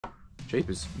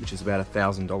jeepers, which is about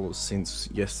 $1,000 since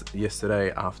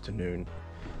yesterday afternoon.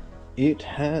 It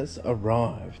has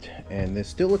arrived, and there's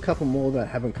still a couple more that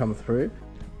haven't come through.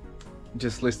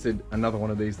 Just listed another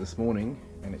one of these this morning,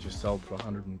 and it just sold for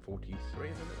 143.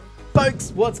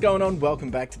 Folks, what's going on? Welcome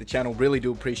back to the channel. Really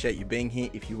do appreciate you being here.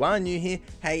 If you are new here,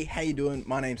 hey, how you doing?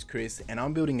 My name's Chris, and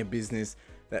I'm building a business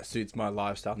that suits my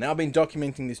lifestyle. Now, I've been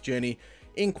documenting this journey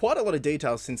in quite a lot of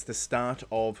detail since the start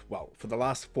of, well, for the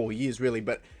last 4 years really,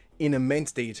 but in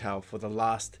immense detail for the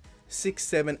last 6,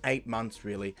 7, 8 months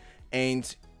really.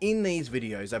 And in these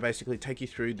videos, I basically take you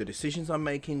through the decisions I'm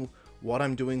making, what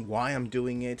I'm doing, why I'm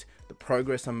doing it, the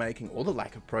progress I'm making, or the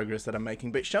lack of progress that I'm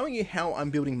making, but showing you how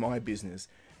I'm building my business.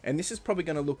 And this is probably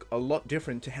going to look a lot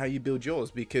different to how you build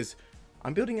yours, because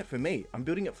I'm building it for me. I'm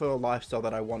building it for a lifestyle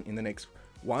that I want in the next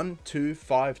 1, 2,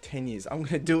 5, 10 years. I'm going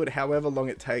to do it however long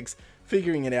it takes,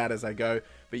 figuring it out as I go.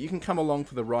 But you can come along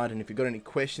for the ride, and if you've got any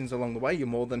questions along the way, you're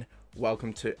more than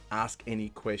welcome to ask any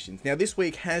questions. Now, this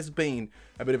week has been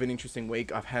a bit of an interesting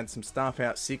week. I've had some staff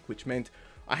out sick, which meant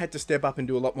I had to step up and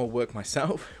do a lot more work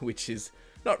myself, which is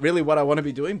not really what I want to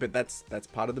be doing, but that's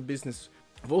part of the business.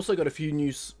 I've also got a few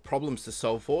new problems to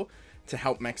solve for to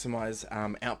help maximize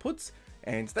outputs,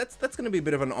 and that's going to be a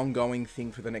bit of an ongoing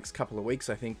thing for the next couple of weeks,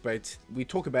 I think, but we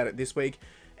talk about it this week.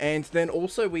 And then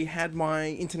also we had my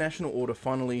international order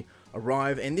finally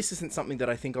arrive, and this isn't something that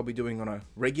I think I'll be doing on a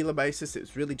regular basis.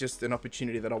 It's really just an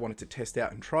opportunity that I wanted to test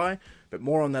out and try, but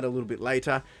more on that a little bit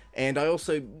later. And I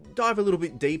also dive a little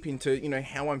bit deep into,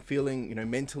 how I'm feeling,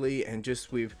 mentally, and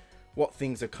just with what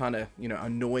things are kind of,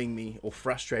 annoying me or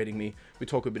frustrating me. We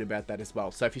talk a bit about that as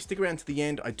well. So if you stick around to the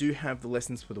end, I do have the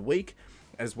lessons for the week,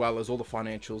 as well as all the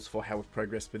financials for how we've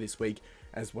progressed for this week,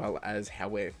 as well as how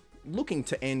we're looking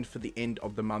to end for the end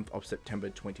of the month of September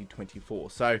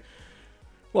 2024. So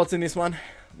what's in this one?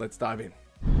 Let's dive in.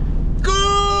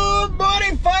 Good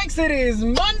morning, folks. It is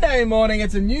Monday morning.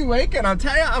 It's a new week, and I'll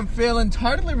tell you, I'm feeling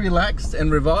totally relaxed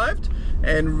and revived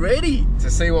and ready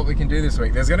to see what we can do this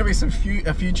week. There's going to be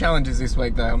a few challenges this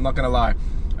week, though. I'm not going to lie.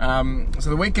 So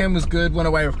the weekend was good. Went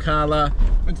away with Carla.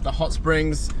 Went to the hot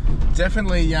springs.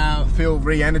 Definitely feel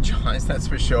re-energized, that's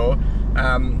for sure.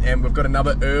 And we've got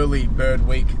another early bird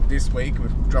week this week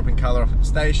with dropping Carla off at the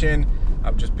station.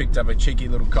 I've just picked up a cheeky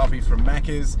little coffee from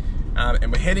Macca's,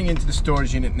 and we're heading into the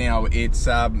storage unit now. It's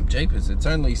jeepers, it's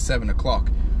only 7 o'clock,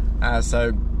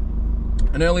 so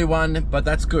an early one, but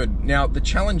that's good. Now the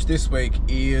challenge this week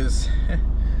is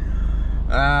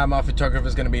my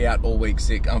photographer's going to be out all week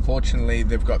sick. Unfortunately,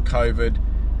 they've got COVID.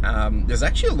 There's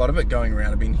actually a lot of it going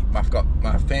around. I've got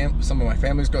some of my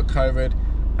family's got COVID.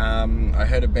 I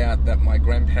heard about that my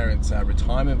grandparents'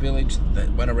 retirement village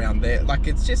that went around there. Like,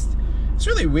 it's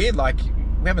really weird. Like,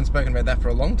 we haven't spoken about that for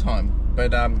a long time,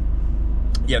 but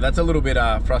yeah, that's a little bit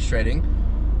frustrating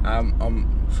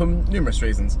for numerous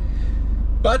reasons,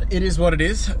 but it is what it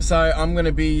is. So I'm going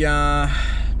to be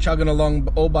chugging along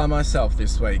all by myself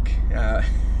this week.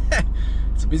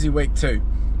 It's a busy week too.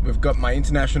 We've got my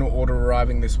international order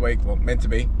arriving this week, well, meant to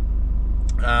be.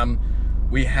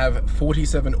 We have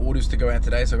 47 orders to go out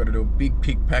today, so I've got to do a big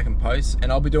pick, pack and post,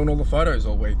 and I'll be doing all the photos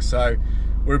all week. So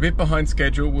we're a bit behind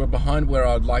schedule. We're behind where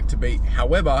I'd like to be.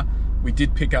 However, we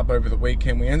did pick up over the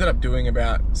weekend. We ended up doing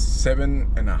about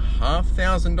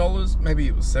 $7,500, maybe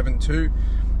it was 7.2,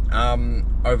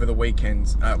 over the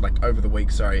weekends, like over the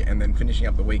week, sorry, and then finishing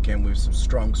up the weekend with some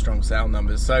strong sale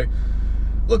numbers. So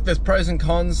look, there's pros and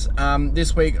cons.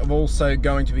 This week I'm also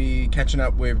going to be catching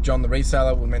up with John the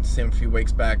Reseller. We meant to see him a few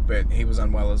weeks back, but he was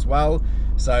unwell as well.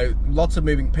 So lots of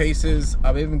moving pieces.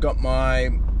 I've even got my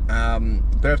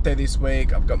birthday this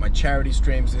week. I've got my charity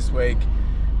streams this week.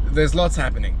 There's lots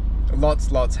happening.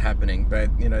 Lots happening, but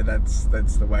that's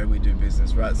the way we do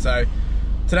business, right? So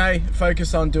today,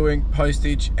 focus on doing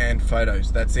postage and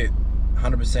photos. That's it,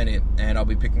 100% it. And I'll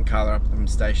be picking Carla up from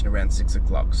the station around 6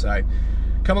 o'clock. So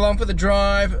come along for the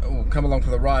drive, or come along for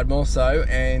the ride more so.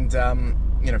 And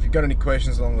if you've got any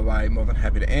questions along the way, more than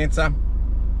happy to answer.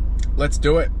 Let's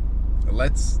do it.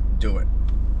 Let's do it.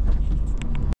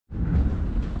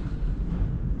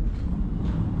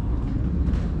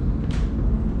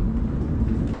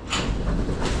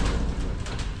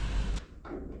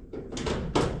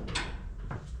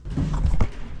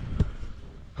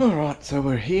 Alright, so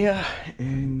we're here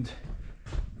and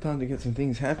time to get some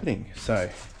things happening. So,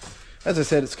 as I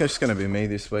said, it's just going to be me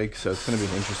this week, so it's going to be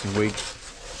an interesting week,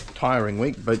 tiring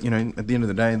week, but at the end of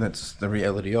the day, that's the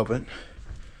reality of it.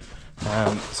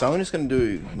 So I'm just going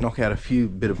to knock out a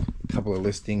couple of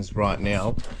listings right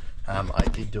now. I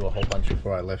did do a whole bunch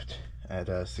before I left at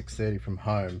 6:30 from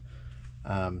home.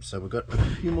 So we've got a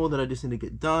few more that I just need to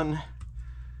get done,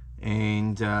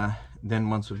 and then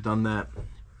once we've done that,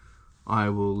 I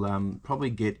will probably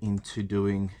get into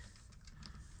doing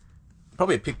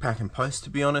probably a pick, pack and post, to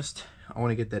be honest. I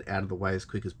want to get that out of the way as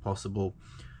quick as possible.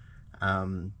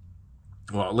 Well,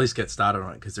 at least get started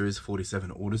on it, because there is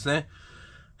 47 orders there.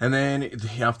 And then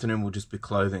the afternoon will just be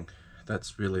clothing.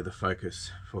 That's really the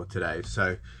focus for today.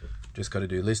 So just got to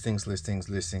do listings,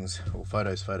 or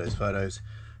photos.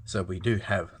 So we do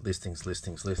have listings.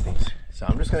 So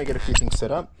I'm just going to get a few things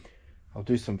set up. I'll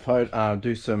do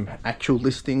some actual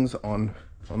listings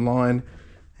online,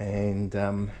 and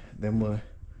then we'll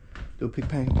do a pick,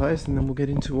 pack and post, and then we'll get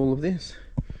into all of this.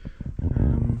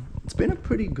 It's been a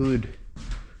pretty good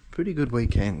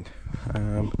weekend.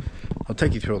 I'll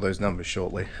take you through all those numbers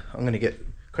shortly. I'm going to get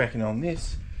cracking on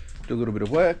this, do a little bit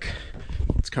of work.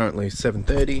 It's currently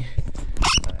 7:30.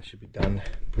 Should be done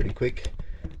pretty quick,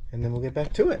 and then we'll get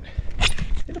back to it.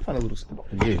 Need to find a little spot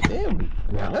for you. There we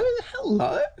go.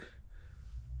 Hello.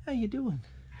 How you doing?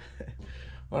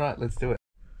 All right, let's do it.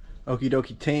 Okie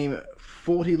dokie team,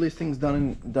 40 listings done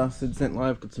and dusted, sent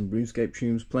live. Got some RuneScape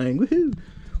tunes playing. Woohoo!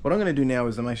 What I'm going to do now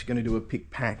is I'm actually going to do a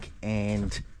pick, pack,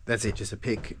 and that's it, just a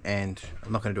pick. And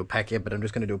I'm not going to do a pack yet, but I'm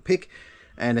just going to do a pick.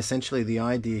 And essentially the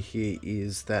idea here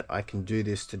is that I can do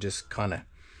this to just kind of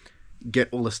get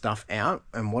all the stuff out.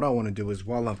 And what I want to do is,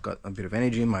 while I've got a bit of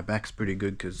energy, my back's pretty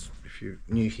good, because if you're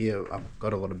new here, I've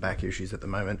got a lot of back issues at the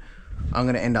moment. I'm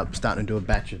going to end up starting to do a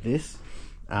batch of this,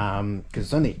 because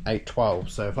it's only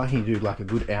 8:12. So if I can do like a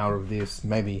good hour of this,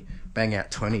 maybe bang out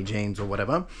 20 jeans or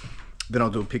whatever, then I'll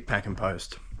do a pick, pack and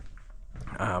post.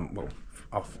 Well,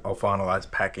 I'll finalize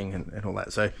packing and all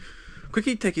that. So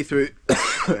quickly take you through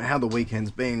how the weekend's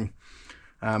been.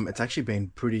 It's actually been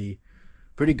pretty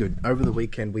good. Over the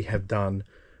weekend we have done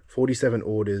 47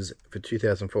 orders for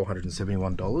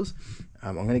 $2,471.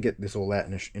 I'm going to get this all out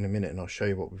in a minute, and I'll show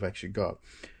you what we've actually got.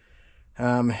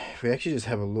 If we actually just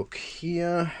have a look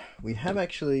here, we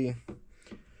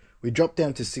dropped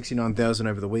down to 69,000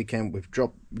 over the weekend. We've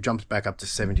jumped back up to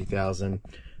 70,000,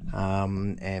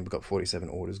 and we've got 47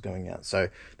 orders going out. So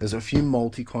there's a few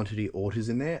multi-quantity orders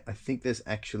in there. I think there's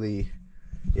actually,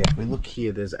 yeah, if we look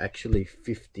here, there's actually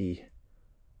 50.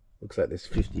 Looks like there's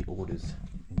 50 orders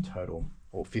in total,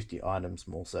 or 50 items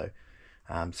more so.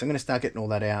 So I'm going to start getting all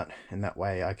that out, and that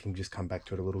way I can just come back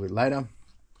to it a little bit later.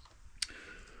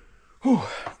 Whew,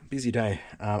 busy day.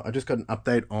 I just got an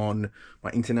update on my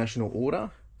international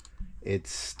order.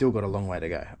 It's still got a long way to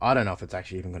go. I don't know if it's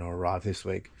actually even going to arrive this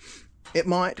week. It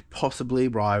might possibly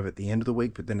arrive at the end of the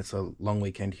week, but then it's a long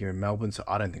weekend here in Melbourne, so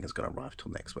I don't think it's going to arrive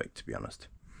till next week, to be honest.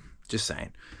 Just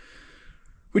saying.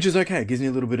 Which is okay. It gives me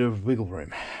a little bit of wiggle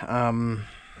room.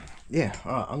 Yeah,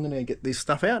 all right, I'm going to get this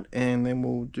stuff out, and then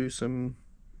we'll do some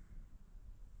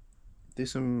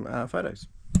photos.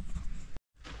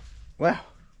 Wow.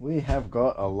 We have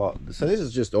got a lot. So this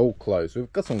is just all clothes.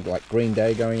 We've got some like Green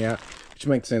Day going out, which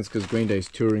makes sense because Green Day's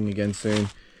touring again soon.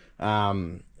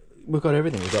 We've got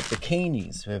everything. We've got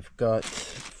bikinis. We've got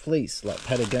fleece like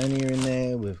Patagonia in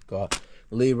there. We've got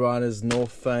Lee Riders,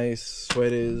 North Face,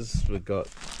 sweaters. We've got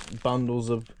bundles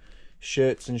of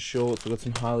shirts and shorts. We've got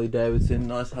some Harley Davidson,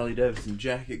 nice Harley Davidson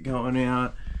jacket going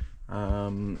out.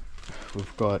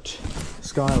 We've got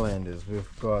Skylanders.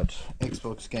 We've got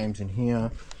Xbox games in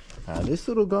here. This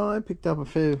little guy picked up a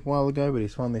fair while ago, but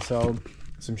he's finally sold.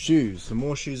 Some shoes, some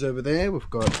more shoes over there. We've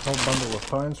got a whole bundle of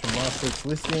phones from last week's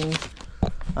listings.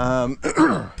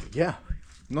 Yeah,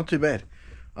 not too bad.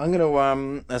 I'm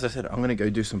gonna, as I said, I'm gonna go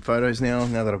do some photos now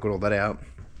that I've got all that out.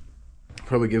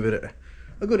 Probably give it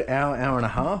a good hour and a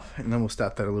half, and then we'll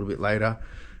start that a little bit later,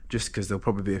 just because there'll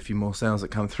probably be a few more sales that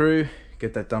come through.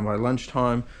 Get that done by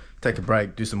lunchtime, take a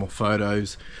break, do some more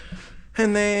photos.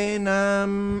 And then,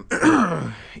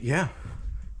 yeah,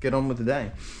 get on with the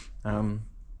day. Sorry,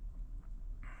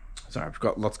 I've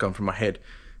got lots going from my head,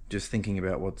 just thinking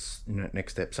about what's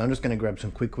next step. So I'm just going to grab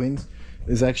some quick wins.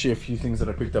 There's actually a few things that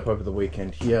I picked up over the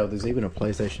weekend here. There's even a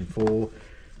PlayStation 4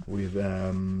 with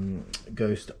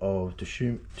Ghost of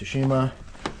Tsushima.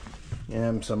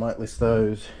 So I might list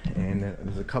those. And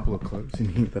there's a couple of clothes in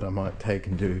here that I might take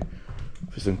and do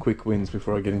for some quick wins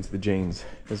before I get into the jeans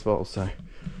as well. So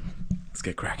let's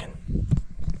get cracking.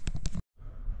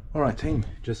 Alright team,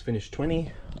 just finished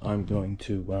 20. I'm going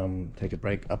to take a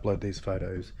break, upload these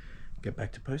photos, get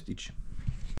back to postage.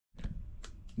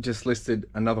 Just listed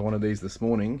another one of these this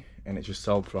morning, and it just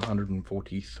sold for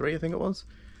 143, I think it was.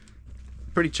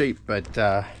 Pretty cheap, but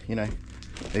you know,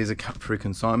 these are cut through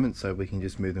consignment, so we can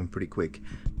just move them pretty quick,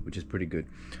 which is pretty good.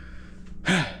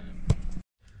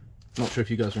 Not sure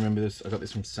if you guys remember this. I got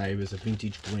this from Savers, a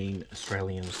vintage green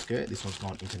Australian skirt. This one's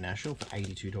gone international for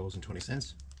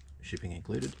 $82.20, shipping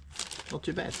included. Not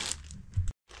too bad.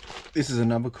 This is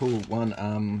another cool one.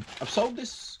 I've sold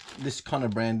this this kind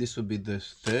of brand, this would be the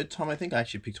third time I think. I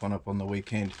actually picked one up on the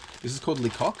weekend. This is called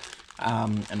Lecoq,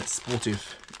 and it's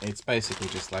sportive. It's basically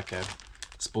just like a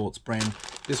sports brand.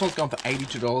 This one's gone for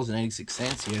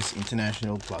 $82.86. Yes,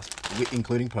 international plus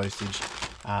including postage.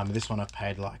 This one I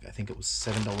paid like, I think it was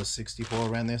 $7.64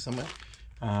 around there somewhere.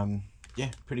 Yeah,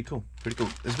 pretty cool, pretty cool.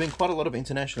 There's been quite a lot of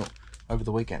international over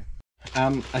the weekend.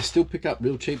 I still pick up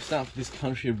real cheap stuff. This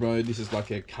Country Road, this is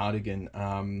like a cardigan.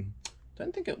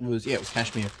 Don't think it was, yeah, it was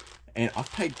cashmere. And I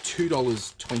paid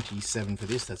 $2.27 for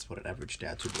this. That's what it averaged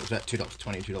out to. It was about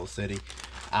 $2.20,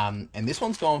 $2.30. And this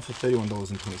one's gone for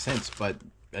 $31.20, but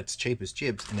it's cheap as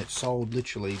chips, and it's sold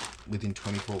literally within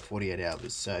 24, 48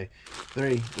 hours. So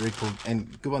very, very cool,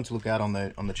 and good one to look out on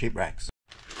the cheap racks.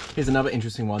 Here's another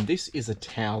interesting one. This is a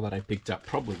towel that I picked up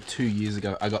probably 2 years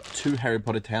ago. I got 2 Harry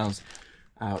Potter towels.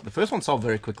 The first one sold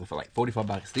very quickly for like 45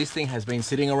 bucks. This thing has been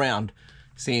sitting around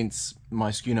since my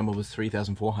SKU number was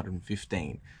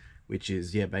 3,415, which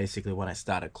is, yeah, basically when I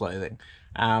started clothing.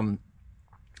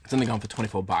 It's only gone for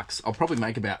 24 bucks. I'll probably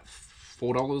make about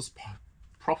 $4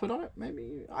 profit on it,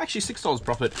 maybe. Actually, $6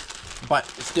 profit, but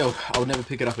still, I would never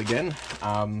pick it up again,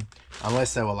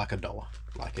 unless they were like $1.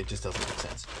 Like, it just doesn't make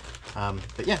sense.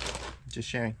 But yeah, just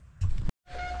sharing.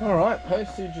 All right,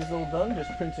 postage is all done.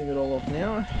 Just printing it all off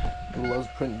now. Little Oz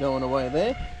print going away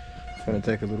there. It's going to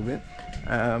take a little bit.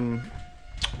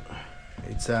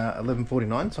 It's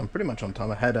 11:49, so I'm pretty much on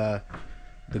time. I had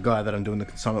the guy that I'm doing the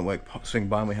consignment work swing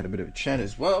by, and we had a bit of a chat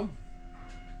as well.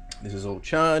 This is all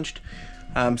charged.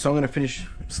 So I'm going to finish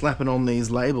slapping on these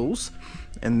labels,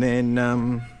 and then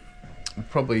I'll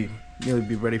probably nearly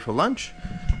be ready for lunch.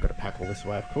 Got to pack all this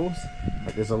away, of course.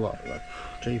 Like, there's a lot, like,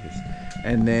 jeepers.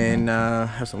 And then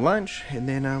have some lunch, and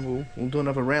then we'll do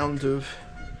another round of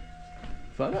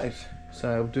photos.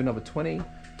 So we'll do another 20,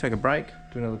 take a break,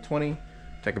 do another 20,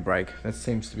 take a break. That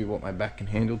seems to be what my back can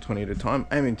handle, 20 at a time.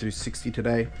 Aiming to do 60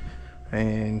 today,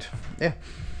 and yeah,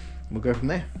 we'll go from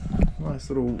there. Nice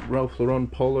little Ralph Lauren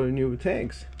polo newer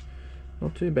tags.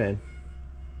 Not too bad.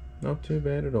 Not too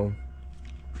bad at all.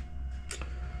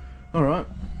 All right,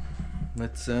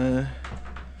 let's oh,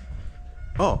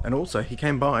 and also he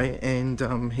came by,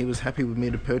 and he was happy with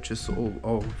me to purchase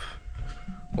all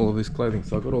of this clothing.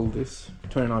 So I got all this,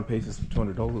 29 pieces for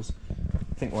 $200.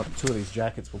 I think like 2 of these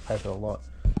jackets will pay for a lot.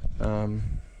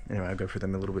 Anyway, I'll go through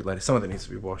them a little bit later. Some of them needs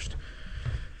to be washed.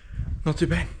 Not too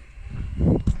bad.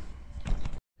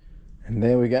 And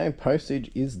there we go, postage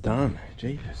is done.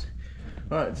 Jeepers.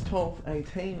 Alright, it's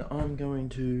 12:18. I'm going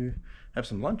to have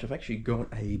some lunch. I've actually got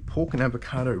a pork and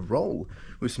avocado roll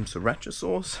with some sriracha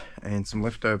sauce and some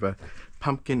leftover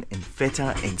pumpkin and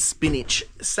feta and spinach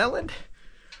salad.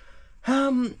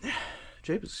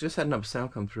 Jeepers, just had another sale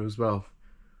come through as well,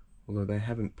 although they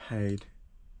haven't paid.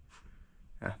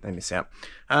 They miss out.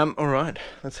 Alright,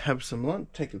 let's have some lunch,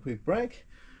 take a quick break,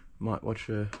 might watch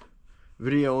a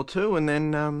video or two, and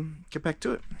then get back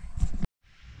to it.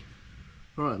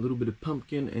 Alright, a little bit of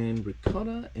pumpkin and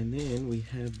ricotta, and then we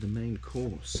have the main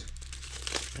course.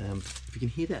 If you can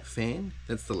hear that fan,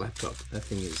 that's the laptop. That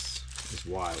thing is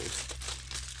wild.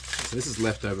 So this is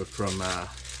leftover from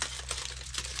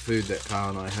food that Carl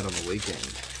and I had on the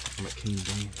weekend. I'm at King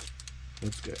Dan.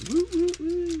 Let's go. Woo, woo,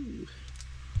 woo.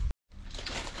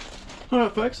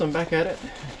 Alright folks, I'm back at it.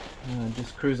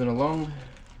 Just cruising along.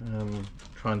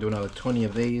 Try and do another 20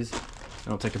 of these,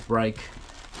 and I'll take a break,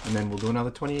 and then we'll do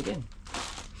another 20 again.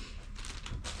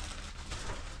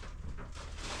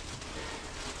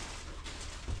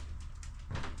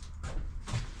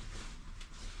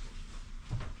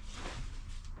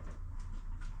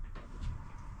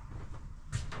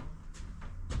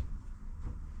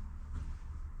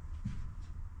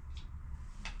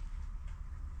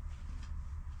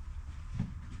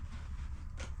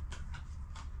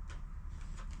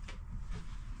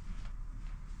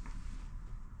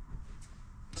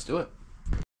 Let's do it.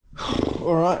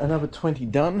 Alright, another 20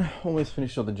 done. Almost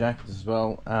finished all the jackets as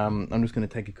well. I'm just going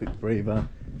to take a quick breather.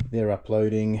 They're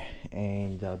uploading,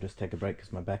 and I'll just take a break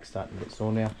because my back's starting to get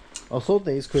sore now. I'll sort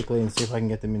these quickly and see if I can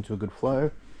get them into a good flow.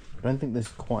 I don't think there's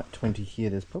quite 20 here.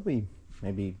 There's probably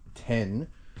maybe 10.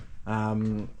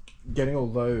 Getting all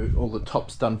the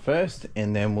tops done first,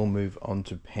 and then we'll move on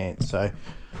to pants. So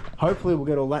hopefully we'll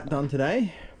get all that done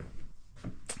today.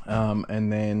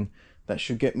 And then that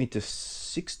should get me to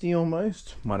 60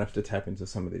 almost. Might have to tap into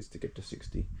some of these to get to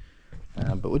 60.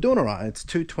 But we're doing alright. It's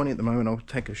 2:20 at the moment. I'll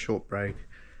take a short break,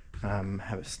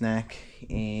 have a snack,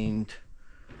 and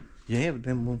yeah,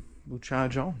 then we'll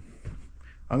charge on.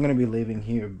 I'm going to be leaving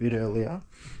here a bit earlier.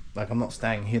 Like, I'm not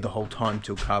staying here the whole time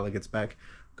till Carla gets back.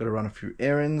 Got to run a few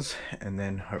errands, and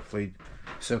then hopefully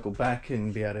circle back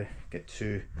and be able to get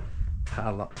to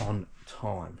Carla on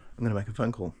time. I'm gonna make a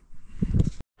phone call.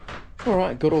 All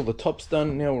right, got all the tops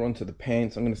done. Now we're onto the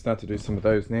pants. I'm gonna start to do some of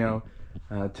those now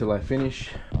till I finish.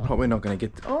 Probably not gonna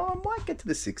get, I might get to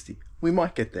the 60. We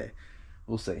might get there.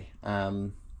 We'll see. Yeah,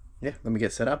 let me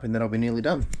get set up and then I'll be nearly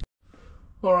done.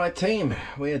 All right, team,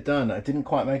 we are done. I didn't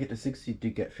quite make it to 60,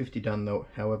 did get 50 done though,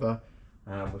 however.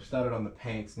 We've started on the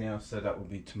pants now, so that will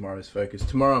be tomorrow's focus.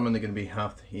 Tomorrow I'm only going to be here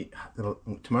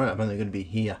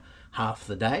half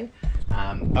the day.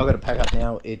 I've got to pack up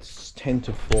now. It's 10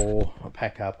 to 4. I'll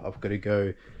pack up. I've got to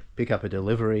go pick up a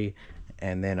delivery,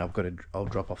 and then I'll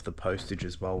drop off the postage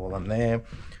as well while I'm there.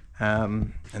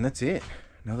 And that's it.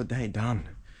 Another day done.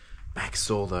 Back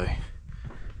sore though.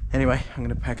 Anyway, I'm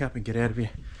going to pack up and get out of here.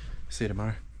 See you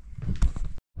tomorrow.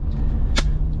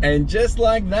 And just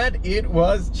like that, it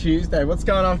was Tuesday. What's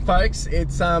going on, folks?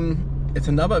 It's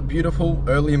another beautiful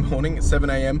early morning at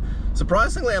 7 a.m.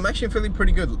 Surprisingly, I'm actually feeling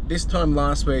pretty good. This time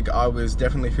last week, I was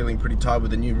definitely feeling pretty tired with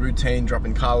the new routine,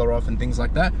 dropping Carla off and things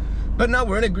like that. But no,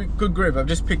 we're in a good groove. I've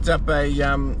just picked up a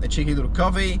cheeky little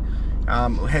coffee.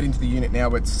 We're heading to the unit now.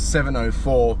 It's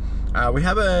 7:04. We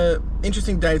have a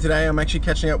interesting day today. I'm actually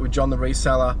catching up with John, the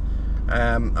reseller.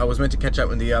 I was meant to catch up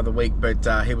with him the other week,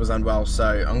 but he was unwell,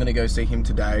 so I'm going to go see him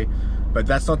today. But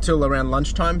that's not till around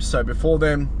lunchtime, so before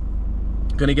then,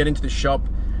 I'm going to get into the shop.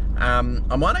 I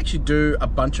might actually do a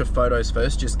bunch of photos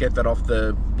first, just get that off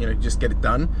the, just get it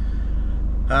done.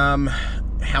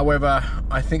 However,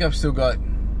 I think I've still got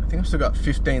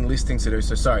 15 listings to do.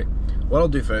 So sorry, what I'll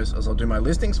do first is I'll do my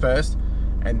listings first,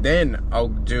 and then I'll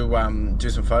do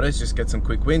some photos, just get some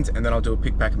quick wins, and then I'll do a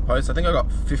pick, pack, and post. I think I got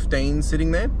 15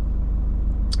 sitting there.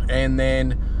 And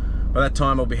then by that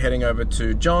time I'll be heading over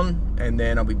to John, and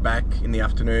then I'll be back in the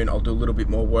afternoon. I'll do a little bit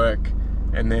more work,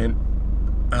 and then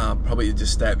probably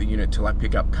just stay at the unit till I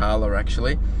pick up Carla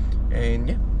actually. And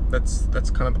yeah, that's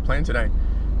kind of the plan today.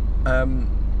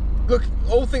 Look,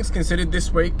 all things considered,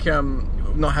 this week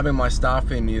not having my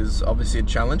staff in is obviously a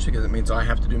challenge because it means I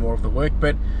have to do more of the work,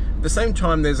 but at the same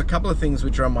time there's a couple of things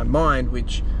which are on my mind,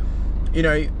 which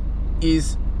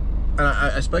is, and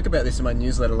I spoke about this in my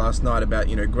newsletter last night about,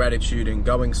 gratitude and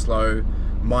going slow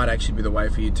might actually be the way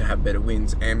for you to have better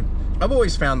wins. And I've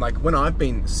always found, like, when I've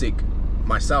been sick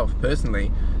myself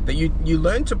personally, that you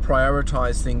learn to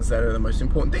prioritize things that are the most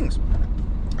important things.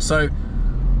 So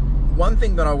one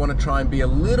thing that I want to try and be a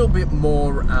little bit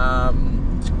more,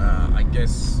 I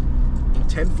guess,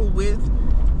 intentful with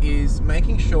is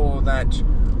making sure that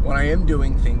when I am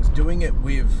doing things, doing it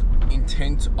with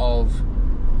intent of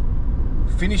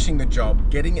finishing the job,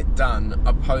 getting it done,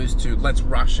 opposed to let's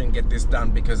rush and get this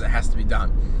done because it has to be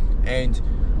done. And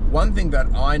one thing that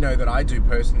I know that I do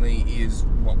personally is,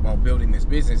 while building this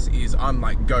business, is I'm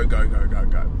like, go, go, go, go,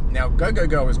 go. Now, go, go,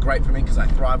 go is great for me because I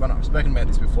thrive on it. I've spoken about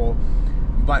this before,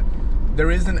 but there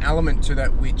is an element to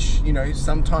that which,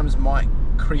 sometimes might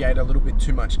create a little bit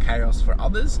too much chaos for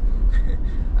others,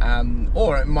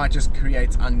 or it might just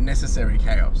create unnecessary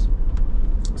chaos.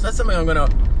 So that's something I'm going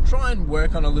to try and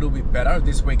work on a little bit better.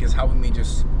 This week is helping me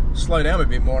just slow down a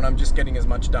bit more, and I'm just getting as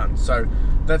much done. So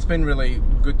that's been really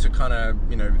good to kind of,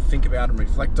 think about and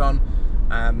reflect on.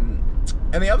 And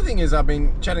the other thing is I've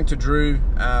been chatting to Drew.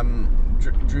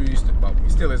 Drew used to, well, he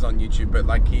still is on YouTube, but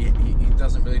like he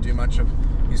doesn't really do much of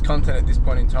his content at this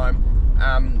point in time.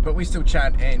 But we still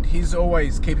chat, and he's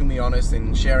always keeping me honest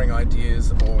and sharing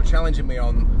ideas or challenging me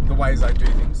on the ways I do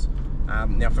things.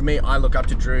 Now for me, I look up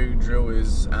to Drew. Drew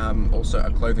is also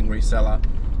a clothing reseller,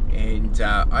 and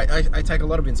I take a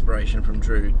lot of inspiration from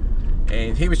Drew.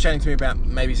 And he was chatting to me about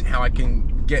maybe how I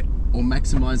can get or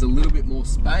maximize a little bit more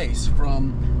space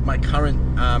from my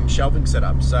current shelving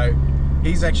setup. So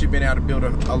he's actually been able to build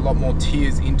a lot more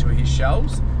tiers into his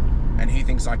shelves, and he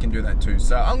thinks I can do that too.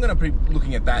 So I'm going to be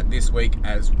looking at that this week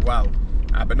as well,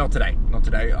 but not today. Not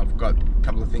today. I've got a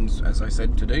couple of things, as I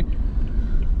said, to do.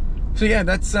 So yeah,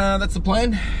 that's the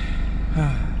plan.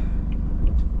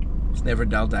 It's never a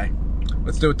dull day.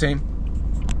 Let's do it, team.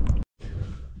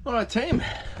 All right, team.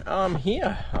 I'm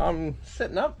here. I'm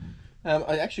setting up.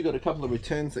 I actually got a couple of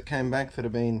returns that came back that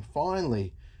have been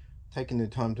finally taking the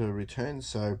time to return.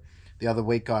 So the other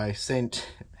week I sent,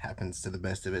 happens to the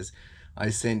best of us, I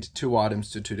sent 2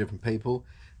 items to 2 different people.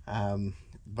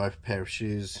 Both a pair of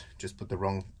shoes, just put the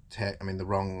wrong the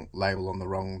wrong label on the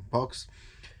wrong box.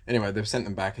 Anyway, they've sent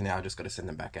them back, and now I just got to send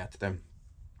them back out to them.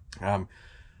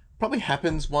 Probably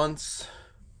happens once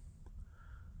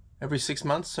every 6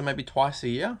 months, so maybe twice a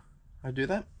year I do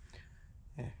that.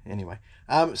 Yeah, anyway,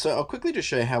 so I'll quickly just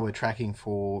show you how we're tracking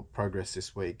for progress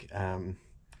this week.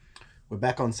 We're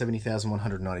back on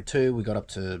 70,192. We got up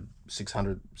to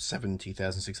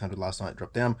 70,600 last night,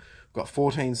 dropped down. We've got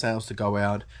 14 sales to go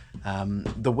out.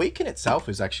 The week in itself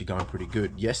is actually going pretty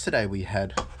good. Yesterday we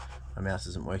had, my mouse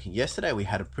isn't working. Yesterday we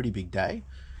had a pretty big day,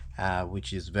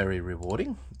 which is very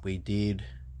rewarding. We did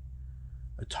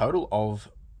a total of,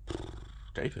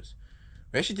 jeepers,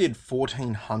 we actually did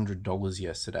 $1,400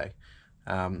 yesterday,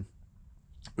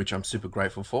 which I'm super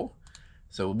grateful for.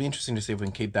 So it'll be interesting to see if we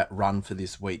can keep that run for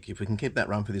this week. If we can keep that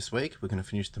run for this week, we're going to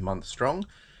finish the month strong.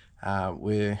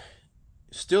 We're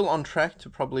still on track to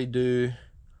probably do,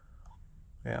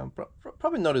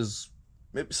 probably not as,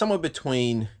 somewhere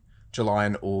between July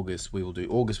and August we will do.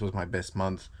 August was my best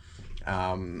month.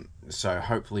 So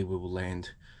hopefully we will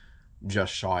land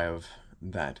just shy of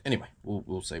that. Anyway,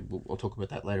 we'll see. We'll talk about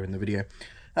that later in the video.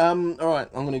 All right,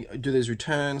 I'm going to do these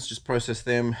returns, just process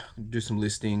them, do some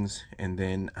listings, and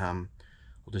then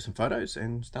we'll do some photos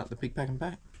and start the pick, pack, and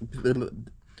pack.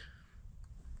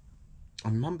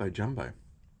 I'm mumbo jumbo.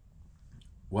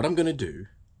 What I'm going to do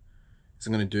is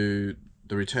I'm going to do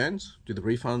the returns, do the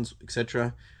refunds,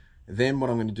 etc. Then what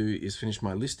I'm going to do is finish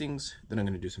my listings. Then I'm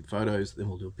going to do some photos. Then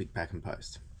we'll do a pick, pack, and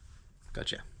post.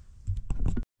 Gotcha.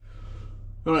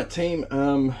 All right, team.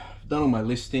 Done all my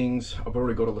listings. I've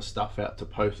already got all the stuff out to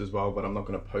post as well, but I'm not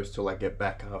going to post till I get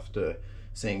back after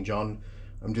seeing John.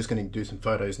 I'm just going to do some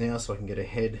photos now so I can get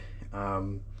ahead,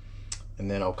 and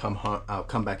then I'll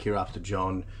come back here after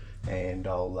John, and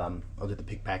I'll do the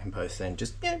pick, pack, and post then.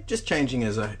 Just changing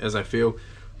as I feel.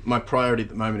 My priority at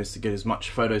the moment is to get as much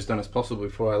photos done as possible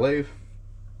before I leave,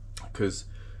 because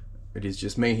it is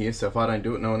just me here. So if I don't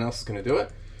do it, no one else is going to do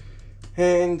it,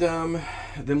 and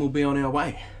then we'll be on our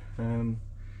way.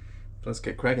 Let's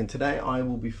get cracking. Today I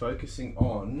will be focusing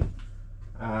on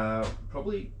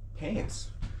probably pants.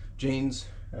 Jeans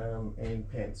and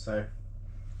pants, so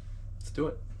let's do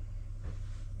it.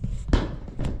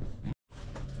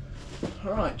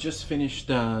 Alright, just finished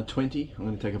 20. I'm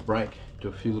going to take a break, do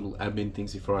a few little admin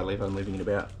things before I leave. I'm leaving in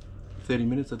about 30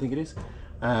 minutes, I think it is.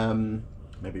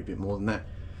 Maybe a bit more than that.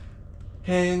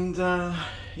 And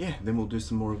yeah, then we'll do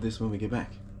some more of this when we get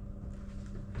back.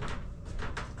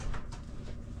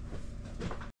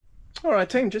 Alright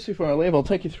team, just before I leave, I'll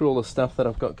take you through all the stuff that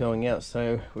I've got going out.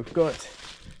 So we've got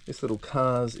this little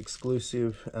Cars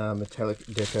exclusive metallic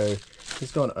deco.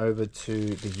 He's gone over to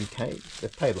the UK.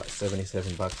 They've paid like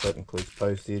 77 bucks. That includes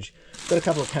postage. Got a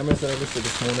couple of cameras that I listed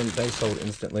this morning. They sold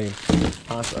instantly.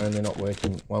 Parts only, not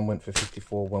working. One went for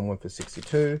 54, one went for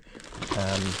 62.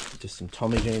 Just some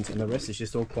Tommy jeans, and the rest is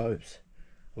just all clothes.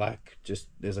 Like, just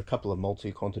there's a couple of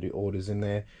multi-quantity orders in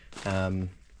there.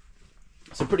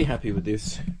 So pretty happy with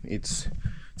this. It's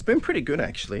been pretty good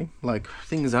actually. Like,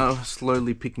 things are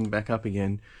slowly picking back up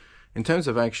again. In terms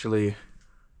of actually,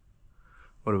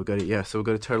 what have we got here? Yeah, so we've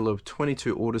got a total of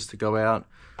 22 orders to go out.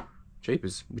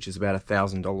 Jeepers, which is about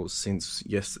 $1,000 since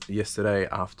yesterday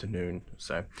afternoon.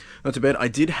 So not too bad. I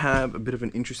did have a bit of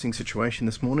an interesting situation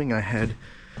this morning. I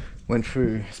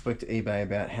spoke to eBay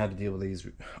about how to deal with these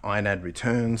iron ad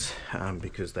returns,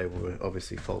 because they were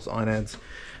obviously false iron ads,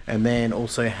 and then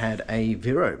also had a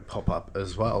Vero pop up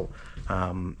as well,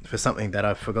 for something that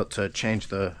I forgot to change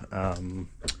the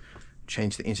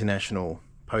international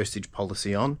postage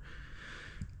policy on,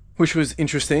 which was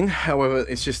interesting. However,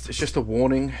 it's just a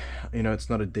warning. You know, it's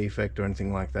not a defect or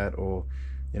anything like that, or,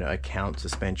 you know, account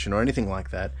suspension or anything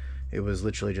like that. It was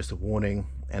literally just a warning,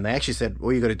 and they actually said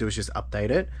all you got to do is just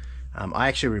update it. I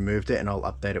actually removed it, and I'll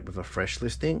update it with a fresh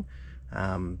listing.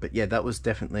 But yeah, that was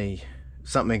definitely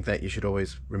something that you should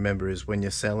always remember, is when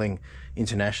you're selling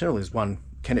international, is one,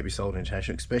 can it be sold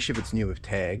international, especially if it's new with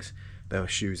tags. They were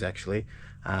shoes actually.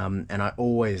 And I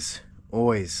always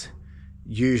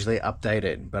usually update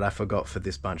it, but I forgot for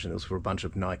this bunch, and it was for a bunch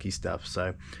of Nike stuff.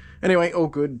 So anyway, all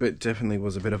good, but definitely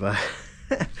was a bit of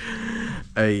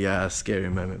a scary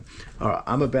moment. All right,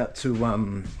 I'm about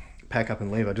to pack up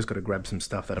and leave. I just got to grab some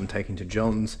stuff that I'm taking to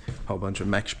John's, a whole bunch of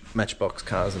Matchbox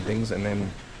cars and things, and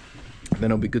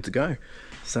then I'll be good to go.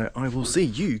 So I will see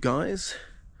you guys.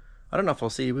 I don't know if I'll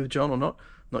see you with John or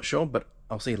not sure, but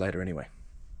I'll see you later anyway.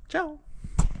 Ciao.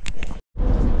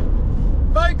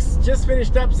 Folks, just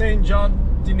finished up seeing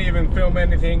John. Didn't even film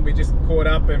anything. We just caught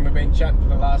up and we've been chatting for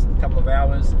the last couple of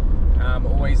hours.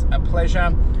 Always a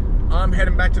pleasure. I'm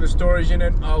heading back to the storage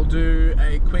unit. I'll do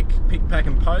a quick pick, pack,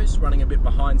 and post. Running a bit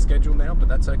behind schedule now, but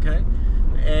that's okay.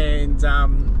 And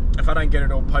if I don't get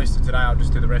it all posted today, I'll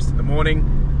just do the rest in the morning.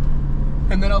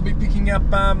 And then I'll be picking up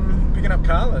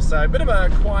Carla. So a bit of a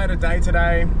quieter day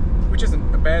today, which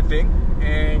isn't a bad thing.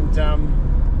 And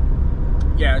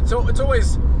yeah, it's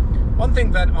always one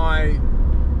thing that I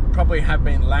probably have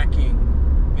been lacking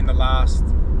in the last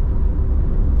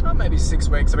maybe 6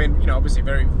 weeks. I mean, you know, obviously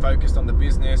very focused on the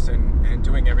business and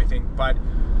doing everything, but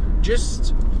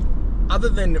just other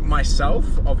than myself,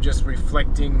 of just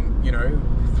reflecting, you know,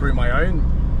 through my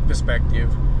own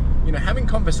perspective, you know, having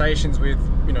conversations with,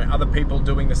 you know, other people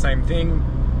doing the same thing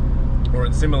or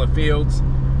in similar fields,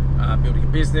 building a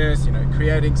business, you know,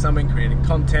 creating something, creating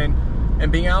content,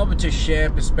 and being able to share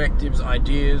perspectives,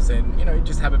 ideas, and, you know,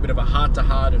 just have a bit of a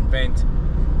heart-to-heart and vent.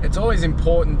 It's always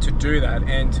important to do that.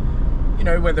 And, you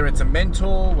know, whether it's a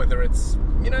mentor, whether it's,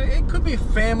 you know, it could be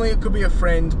family, it could be a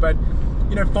friend, but,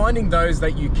 you know, finding those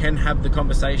that you can have the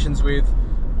conversations with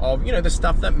of, you know, the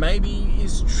stuff that maybe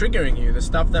is triggering you, the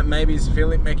stuff that maybe is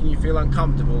making you feel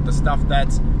uncomfortable, the stuff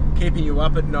that's keeping you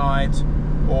up at night,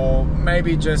 or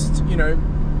maybe just, you know,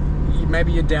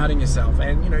 maybe you're doubting yourself.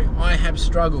 And, you know, I have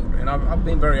struggled, and I've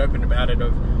been very open about it,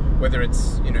 of whether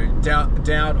it's, you know,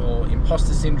 doubt or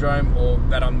imposter syndrome, or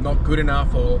that I'm not good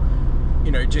enough, or,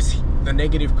 you know, just the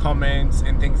negative comments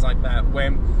and things like that.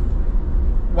 When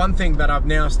one thing that I'm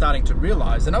now starting to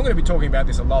realize, and I'm going to be talking about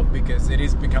this a lot because it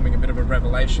is becoming a bit of a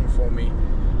revelation for me,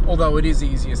 although it is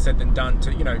easier said than done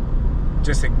to, you know,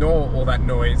 just ignore all that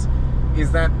noise,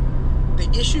 is that the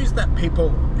issues that people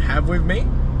have with me,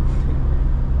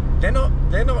 they're not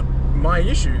my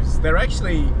issues. They're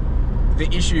actually the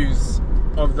issues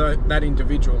of that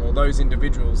individual or those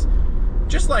individuals.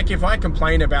 Just like if I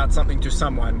complain about something to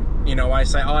someone, you know, I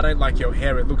say, oh, I don't like your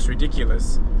hair, it looks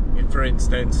ridiculous, for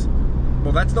instance.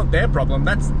 Well, that's not their problem.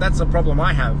 That's a problem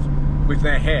I have with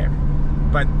their hair.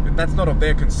 But that's not of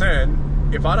their concern.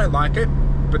 If I don't like it,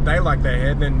 but they like their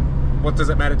hair, then what does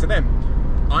it matter to them?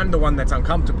 I'm the one that's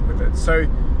uncomfortable with it. So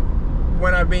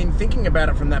when I've been thinking about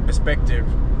it from that perspective,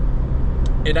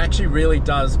 it actually really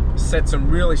does set some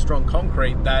really strong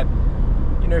concrete that,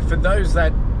 you know, for those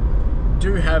that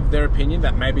do have their opinion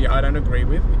that maybe I don't agree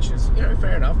with, which is, you know,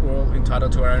 fair enough, we're all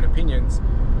entitled to our own opinions.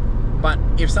 But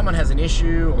if someone has an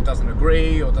issue or doesn't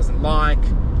agree or doesn't like,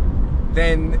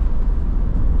 then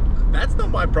that's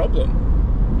not my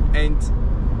problem. And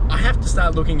I have to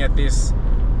start looking at this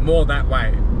more that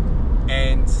way,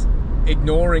 and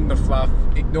ignoring the fluff,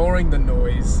 ignoring the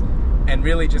noise, and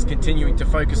really just continuing to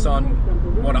focus on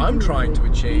what I'm trying to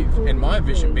achieve and my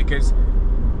vision. Because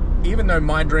even though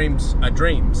my dreams are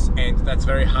dreams, and that's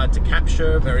very hard to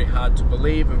capture, very hard to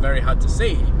believe, and very hard to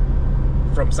see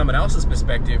from someone else's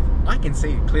perspective, I can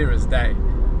see it clear as day.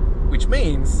 Which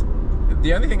means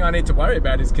the only thing I need to worry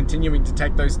about is continuing to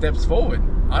take those steps forward.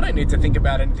 I don't need to think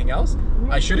about anything else.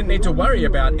 I shouldn't need to worry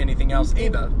about anything else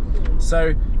either.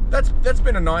 So that's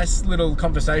been a nice little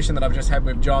conversation that I've just had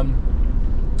with John.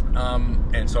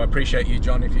 And so I appreciate you,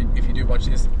 John, if you do watch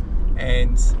this,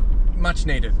 and much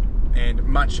needed and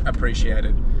much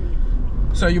appreciated.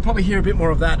 So you'll probably hear a bit more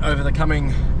of that over the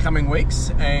coming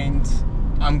weeks, and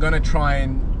I'm gonna try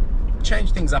and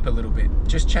change things up a little bit,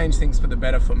 just change things for the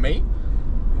better for me.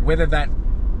 Whether that,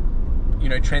 you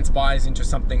know, transpires into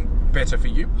something better for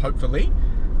you, hopefully,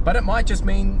 but it might just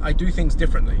mean I do things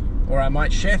differently, or I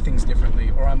might share things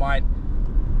differently, or I might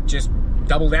just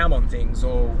double down on things,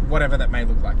 or whatever that may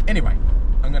look like. Anyway,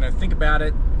 I'm gonna think about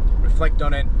it, reflect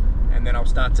on it, and then I'll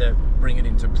start to bring it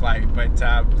into play. But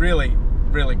really,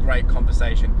 really great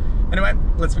conversation. Anyway,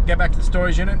 let's get back to the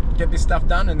storage unit, get this stuff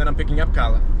done, and then I'm picking up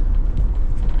Carla.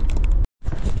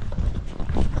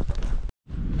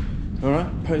 All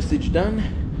right, postage done,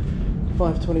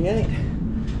 5:28.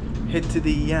 Head to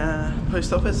the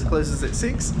post office, closes at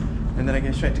 6, and then I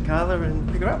go straight to Carla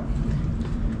and pick her up.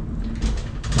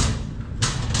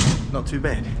 Not too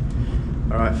bad.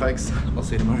 All right, folks, I'll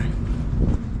see you tomorrow.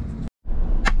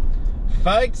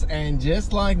 Folks, and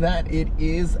just like that, it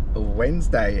is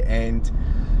Wednesday, and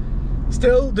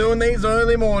still doing these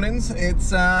early mornings.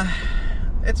 It's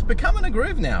becoming a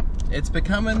groove now. It's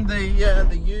becoming the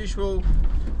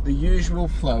usual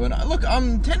flow, and look,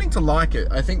 I'm tending to like it.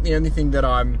 I think the only thing that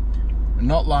I'm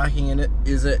not liking in it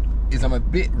is I'm a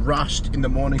bit rushed in the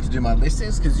morning to do my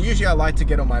listings, because usually I like to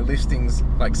get all my listings,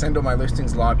 like send all my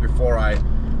listings live before I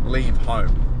leave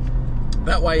home.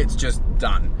 That way it's just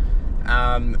done.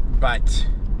 But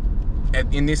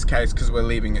in this case, because we're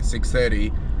leaving at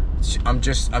 6:30, I'm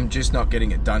just not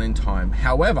getting it done in time.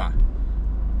 However,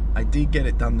 I did get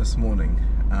it done this morning,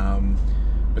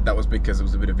 but that was because it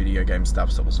was a bit of video game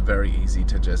stuff, so it was very easy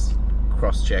to just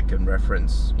cross-check and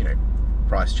reference, you know,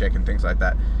 price check and things like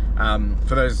that.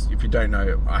 For those, if you don't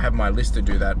know, I have my lister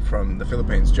do that from the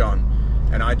Philippines, John,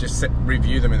 and I just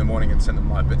review them in the morning and send them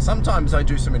live. But sometimes I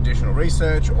do some additional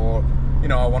research, or, you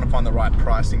know, I want to find the right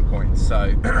pricing point. So,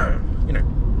 you know,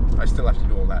 I still have to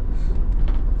do all that.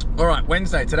 All right,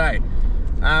 Wednesday today.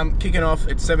 Kicking off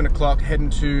at 7 o'clock, heading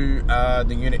to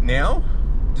the unit now.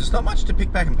 there's not much to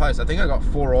pick, pack and post. I think I got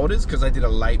 4 orders because I did a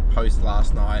late post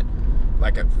last night,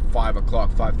 like at 5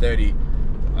 o'clock, 5:30.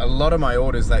 A lot of my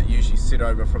orders that usually sit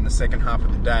over from the second half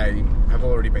of the day have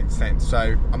already been sent.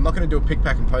 So I'm not going to do a pick,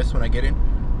 pack and post when I get in.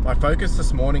 My focus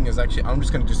this morning is actually, I'm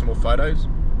just going to do some more photos.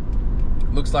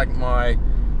 Looks like my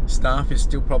staff is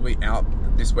still probably out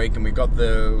this week, and we got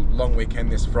the long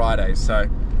weekend this Friday. So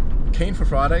keen for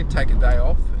Friday, take a day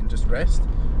off and just rest.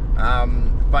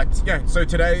 But yeah, so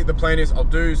today the plan is I'll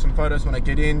do some photos when I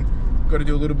get in. Got to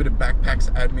do a little bit of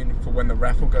backpacks admin for when the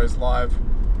raffle goes live.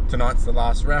 Tonight's the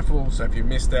last raffle, so if you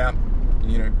missed out,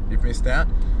 you know, you've missed out.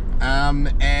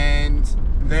 And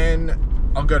then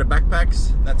I'll go to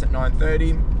backpacks. That's at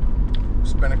 9:30.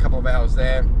 Spend a couple of hours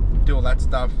there, do all that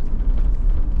stuff.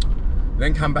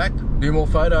 Then come back, do more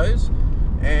photos,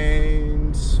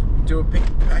 and do a pick,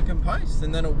 pack and post,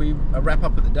 and then it'll be a wrap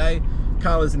up of the day.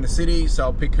 Carla's in the city, so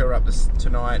I'll pick her up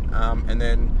tonight, and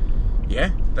then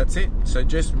yeah, that's it. So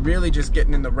just really just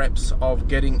getting in the reps of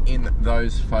getting in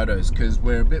those photos, because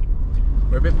we're a bit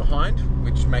behind,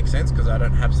 which makes sense because I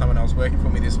don't have someone else working for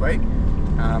me this week,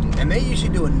 and they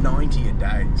usually do a 90 a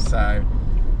day. So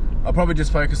I'll probably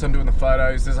just focus on doing the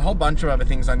photos. There's a whole bunch of other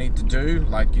things I need to do,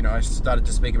 like, you know, I started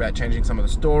to speak about changing some of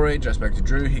the storage. I spoke to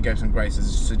Drew, he gave some great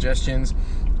suggestions.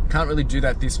 Can't really do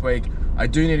that this week. I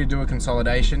do need to do a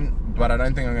consolidation, but I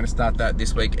don't think I'm going to start that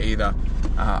this week either.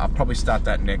 I'll probably start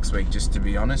that next week, just to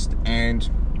be honest. And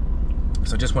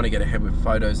so I just want to get ahead with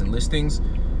photos and listings.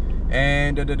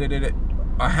 And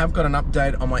I have got an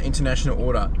update on my international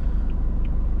order.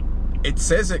 It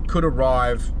says it could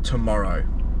arrive tomorrow.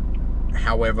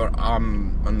 However,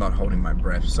 I'm not holding my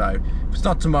breath. So if it's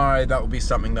not tomorrow, that will be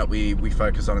something that we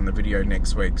focus on in the video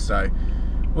next week. So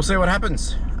we'll see what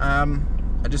happens.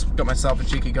 I just got myself a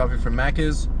cheeky coffee from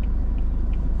Macca's.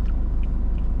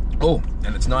 Oh,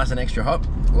 and it's nice and extra hot.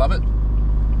 Love it.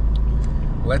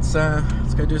 Let's go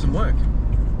do some work.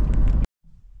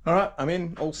 All right, I'm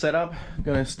in, all set up. I'm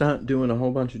gonna start doing a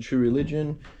whole bunch of True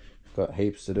Religion. Got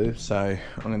heaps to do, so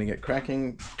I'm gonna get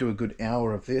cracking, do a good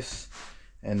hour of this,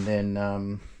 and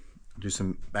then do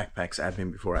some backpacks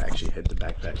admin before I actually head to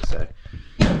backpacks. So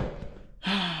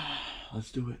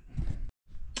let's do it.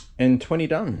 And 20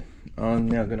 done. I'm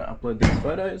now going to upload these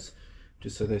photos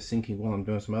just so they're syncing while I'm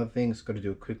doing some other things. Got to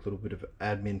do a quick little bit of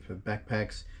admin for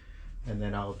backpacks, and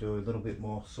then I'll do a little bit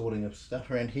more sorting of stuff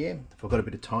around here. If I've got a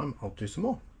bit of time, I'll do some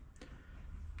more.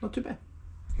 Not too bad.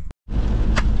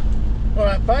 All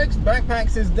right, folks,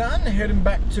 backpacks is done. Heading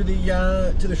back to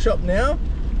the shop now,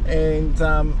 and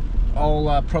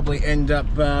I'll probably end up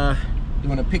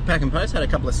doing a pick, pack and post. Had a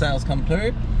couple of sales come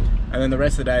through, and then the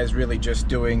rest of the day is really just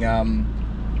doing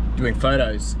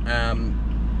photos.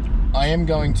 I am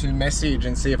going to message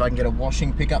and see if I can get a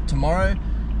washing pickup tomorrow,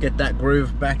 get that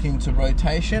groove back into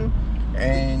rotation,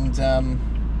 and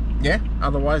yeah,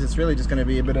 otherwise it's really just going to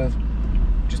be a bit of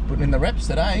just putting in the reps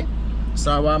today.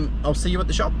 So I'll see you at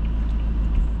the shop.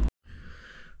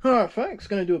 Alright folks,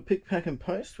 going to do a pick, pack and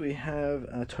post. We have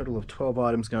a total of 12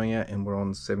 items going out, and we're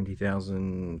on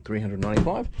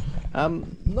 70,395.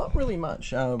 Not really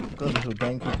much. Got a little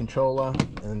GameCube controller,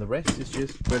 and the rest is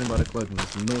just bread and butter clothing. There's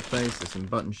some North Face, there's some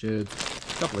button shirts,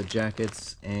 a couple of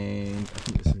jackets, and I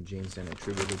think there's some jeans down at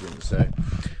True Religion. So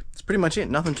that's pretty much it.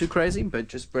 Nothing too crazy, but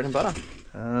just bread and butter.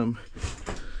 I'm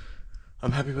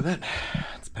happy with that.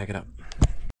 Let's pack it up.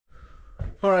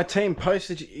 Alright team,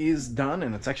 postage is done,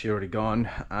 and it's actually already gone.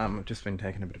 I've just been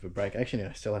taking a bit of a break. Actually,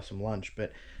 I still have some lunch,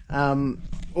 but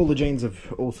all the jeans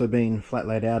have also been flat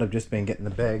laid out. I've just been getting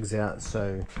the bags out,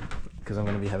 so because I'm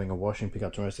going to be having a washing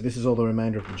pickup tomorrow. So this is all the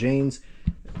remainder of the jeans.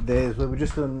 We were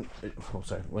just doing, oh,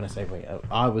 sorry, when I say we,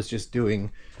 I was just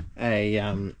doing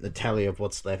a tally of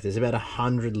what's left. There's about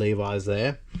 100 Levi's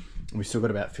there. We've still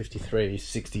got about 53,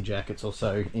 60 jackets or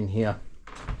so in here.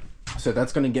 So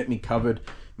that's going to get me covered.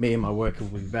 Me and my worker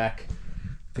will be back.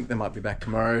 I think they might be back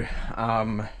tomorrow.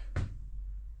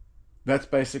 That's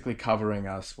basically covering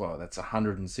us. Well, that's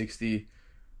 160.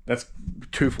 That's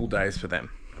 2 full days for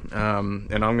them.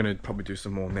 And I'm going to probably do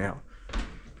some more now.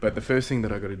 But the first thing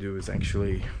that I got to do is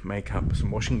actually make up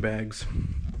some washing bags.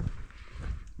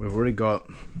 We've already got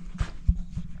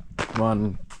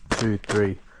 1, 2,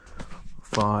 3,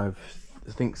 5,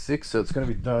 I think 6. So it's going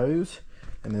to be those,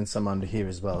 and then some under here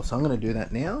as well. So I'm going to do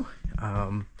that now.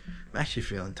 I'm actually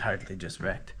feeling totally just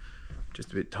wrecked,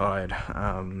 just a bit tired,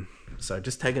 so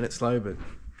just taking it slow, but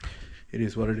it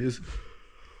is what it is.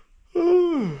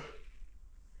 Maybe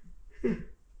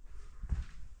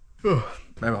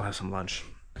I'll have some lunch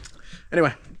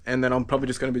anyway, and then I'm probably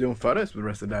just going to be doing photos for the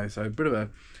rest of the day. So a bit of a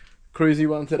cruisy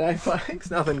one today,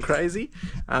 folks. Nothing crazy.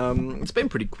 It's been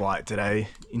pretty quiet today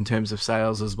in terms of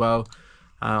sales as well.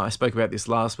 I spoke about this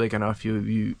last week. I know a few of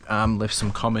you left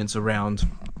some comments around,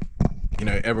 you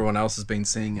know, everyone else has been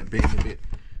seeing it being a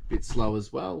bit slow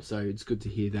as well. So it's good to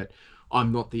hear that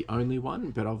I'm not the only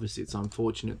one, but obviously it's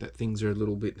unfortunate that things are a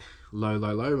little bit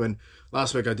low. And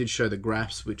last week I did show the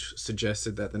graphs, which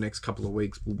suggested that the next couple of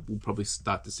weeks we'll probably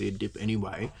start to see a dip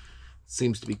anyway. It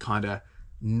seems to be kind of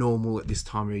normal at this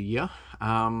time of year.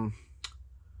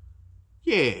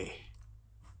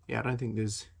 Yeah, I don't think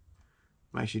there's,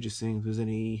 I'm actually just seeing if there's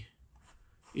any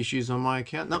issues on my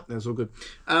account. Nope, that's all good.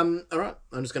 All right,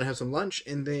 I'm just gonna have some lunch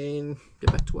and then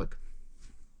get back to work.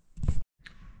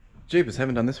 Jeepers,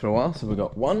 haven't done this for a while. So we've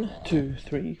got 1, 2,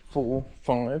 3, 4,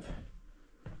 5,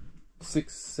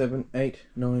 6, 7, 8,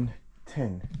 9,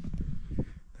 10.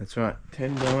 That's right,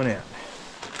 10 going out.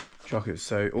 Chockers.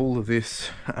 So all of this,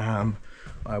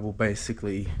 I will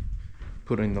basically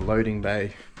put in the loading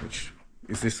bay, which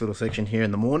is this little section here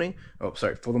in the morning. Oh,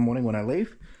 sorry, for the morning when I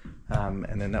leave.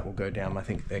 And then that will go down. I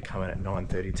think they're coming at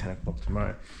 9:30, 10 o'clock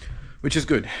tomorrow, which is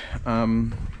good.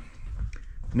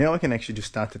 Now I can actually just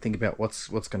start to think about what's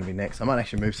going to be next. I might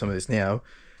actually move some of this now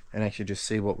and actually just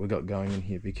see what we've got going in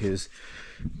here, because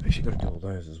I've actually got to do all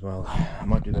those as well. I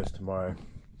might do those tomorrow.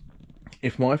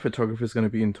 If my photographer is going to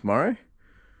be in tomorrow,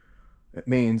 it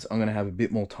means I'm going to have a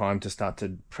bit more time to start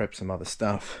to prep some other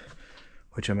stuff,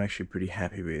 which I'm actually pretty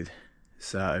happy with.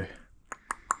 So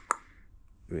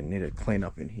we need to clean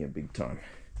up in here big time.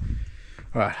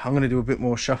 All right, I'm going to do a bit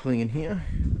more shuffling in here,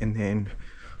 and then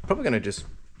probably going to just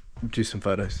do some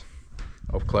photos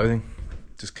of clothing.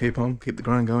 Just keep the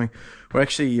grind going. We're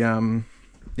actually yeah,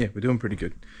 we're doing pretty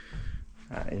good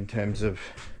in terms of,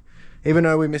 even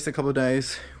though we missed a couple of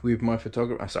days with my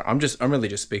photographer. Sorry, I'm really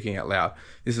just speaking out loud.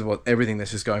 This is what everything that's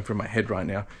just going through my head right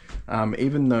now.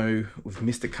 Even though we've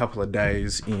missed a couple of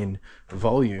days in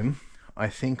volume, I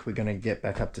think we're going to get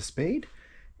back up to speed,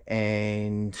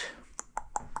 and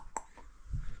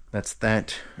that's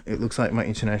that. It looks like my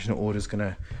international order is going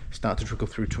to start to trickle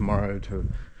through tomorrow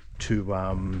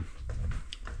to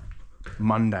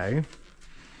Monday.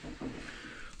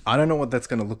 I don't know what that's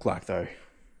going to look like though.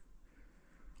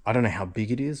 I don't know how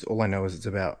big it is. All I know is it's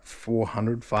about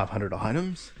 400, 500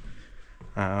 items.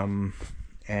 And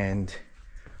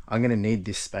I'm going to need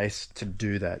this space to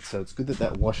do that. So it's good that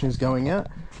that washing is going out.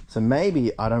 So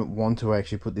maybe I don't want to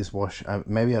actually put this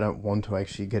maybe I don't want to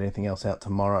actually get anything else out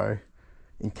tomorrow,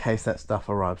 in case that stuff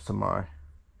arrives tomorrow.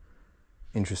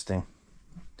 Interesting.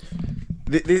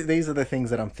 These are the things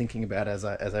that I'm thinking about as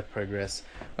I progress.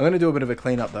 I'm going to do a bit of a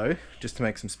cleanup though, just to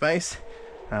make some space.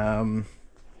 Yeah.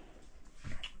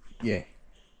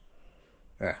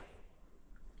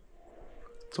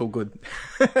 It's all good.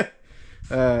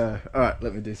 All right,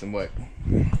 let me do some work.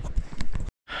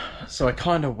 So I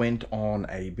kind of went on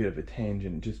a bit of a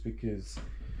tangent just because,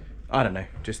 I don't know,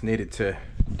 just needed to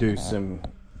do some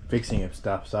fixing of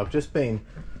stuff. So I've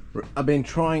been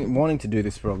wanting to do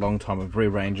this for a long time, of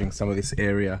rearranging some of this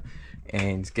area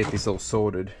and get this all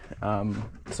sorted. So I'm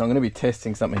going to be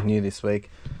testing something new this week,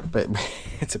 but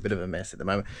it's a bit of a mess at the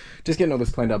moment. Just getting all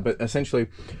this cleaned up. But essentially,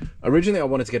 originally I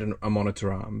wanted to get a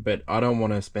monitor arm, but I don't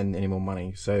want to spend any more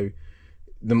money. So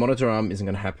the monitor arm isn't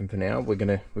going to happen for now. We've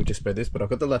just spread this, but I've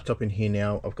got the laptop in here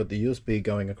now. I've got the USB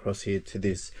going across here to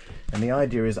this. And the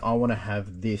idea is I want to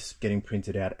have this getting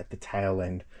printed out at the tail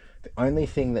end. The only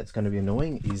thing that's going to be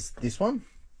annoying is this one,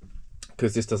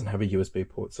 because this doesn't have a USB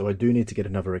port. So I do need to get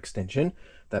another extension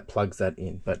that plugs that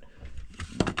in, but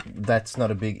that's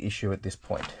not a big issue at this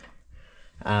point.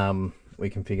 We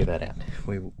can figure that out.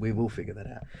 We will figure that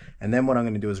out. And then what I'm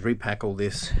going to do is repack all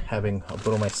this, I've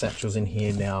put all my satchels in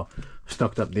here now,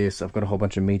 stocked up this. I've got a whole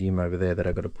bunch of medium over there that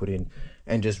I've got to put in,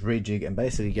 and just rejig and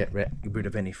basically get rid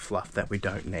of any fluff that we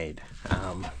don't need.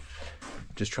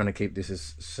 Just trying to keep this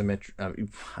as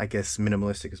I guess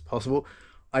minimalistic as possible.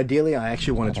 Ideally, I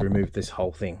actually wanted to remove this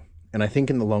whole thing, and I think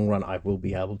in the long run I will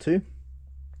be able to,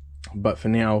 but for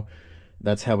now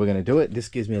that's how we're going to do it. This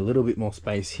gives me a little bit more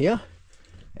space here,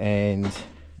 and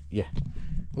yeah,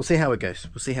 we'll see how it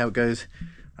goes.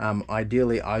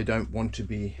 Ideally, I don't want to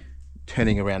be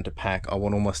turning around to pack. I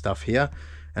want all my stuff here,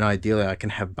 and ideally I can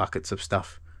have buckets of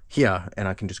stuff here, and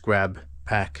I can just grab,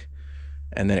 pack,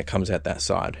 and then it comes out that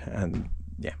side. And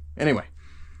yeah, anyway,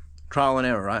 trial and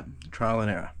error, right? Trial and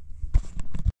error.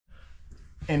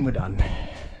 And we're done.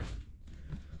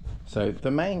 So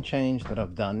the main change that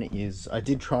I've done is I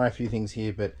did try a few things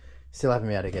here, but still haven't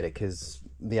been able to get it because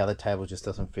the other table just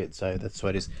doesn't fit. So that's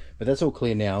what it is. But that's all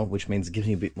clear now, which means it gives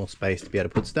me a bit more space to be able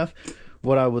to put stuff.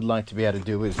 What I would like to be able to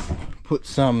do is put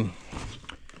some,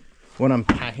 when I'm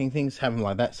packing things, have them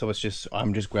like that. So it's just,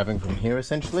 I'm just grabbing from here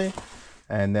essentially.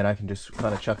 And then I can just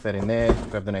kind of chuck that in there,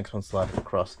 grab the next one, slide it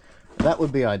across. That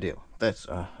would be ideal. that's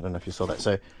I don't know if you saw that.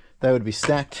 So they would be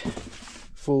stacked,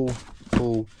 full,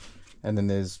 and then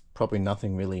there's probably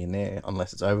nothing really in there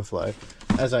unless it's overflow.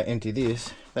 As I empty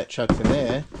this, that chucks in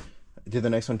there, do the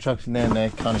next one, chucks in there, and they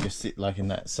kind of just sit like in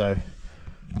that. So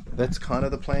that's kind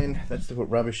of the plan. That's to put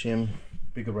rubbish in,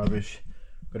 bigger rubbish,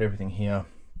 got everything here.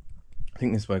 I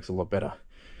think this works a lot better.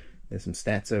 There's some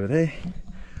stats over there.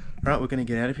 Right, we're going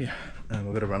to get out of here.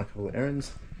 We've got to run a couple of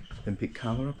errands, then pick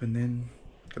Carla up, and then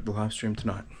get the live stream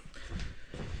tonight.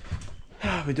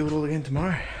 We do it all again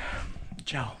tomorrow.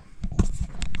 Ciao.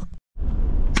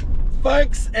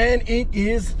 Folks, and it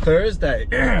is Thursday.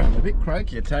 I'm a bit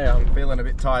croaky, I tell you. I'm feeling a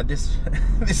bit tired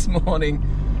this morning.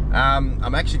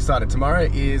 I'm actually excited. Tomorrow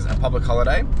is a public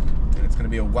holiday, and it's going to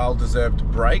be a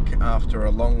well-deserved break after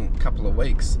a long couple of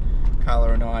weeks.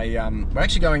 Carla and I, we're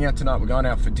actually going out tonight. We're going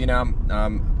out for dinner. A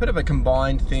bit of a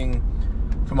combined thing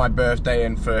for my birthday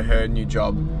and for her new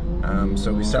job.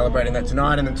 So we're celebrating that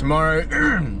tonight, and then tomorrow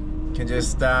can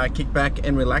just kick back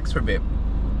and relax for a bit.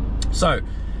 So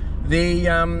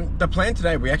the plan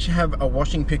today, we actually have a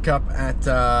washing pickup at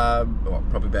well,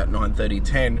 probably about 9:30,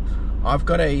 10. I've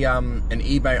got a an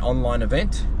eBay online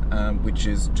event, which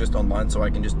is just online, so I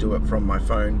can just do it from my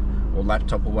phone or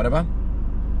laptop or whatever.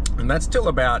 And that's till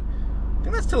about, I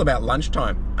think that's till about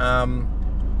lunchtime.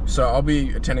 So I'll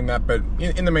be attending that, but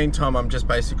in the meantime, I'm just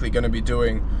basically going to be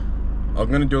doing, I'm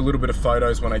going to do a little bit of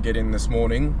photos when I get in this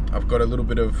morning. I've got a little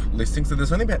bit of listings. So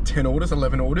there's only about 10 orders,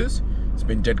 11 orders. It's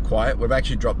been dead quiet. We've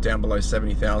actually dropped down below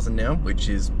 70,000 now, which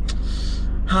is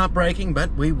heartbreaking,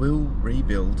 but we will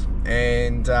rebuild.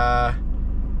 And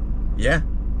yeah,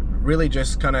 really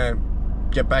just kind of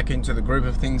get back into the groove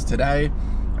of things today.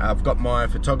 I've got my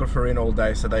photographer in all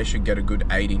day, so they should get a good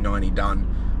 80, 90 done,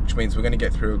 which means we're going to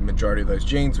get through a majority of those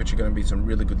jeans, which are going to be some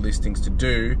really good listings to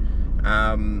do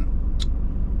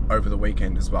over the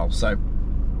weekend as well. So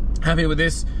happy with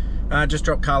this. Just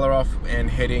dropped Carla off and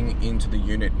heading into the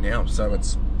unit now. So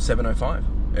it's 7:05,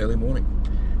 early morning.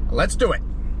 Let's do it.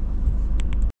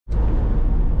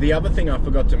 The other thing I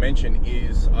forgot to mention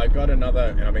is I got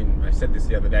another, and I mean, I said this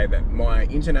the other day, that my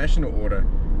international order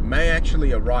may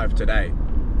actually arrive today.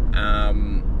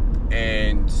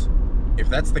 And if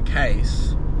that's the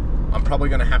case, I'm probably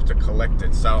going to have to collect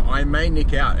it. So I may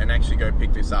nick out and actually go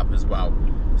pick this up as well.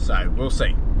 So we'll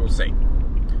see. We'll see.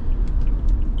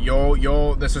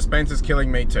 The suspense is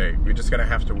killing me too. We're just going to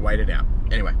have to wait it out.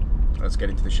 Anyway, let's get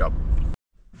into the shop.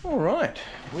 All right,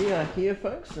 we are here,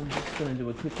 folks. I'm just going to do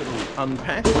a quick little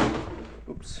unpack.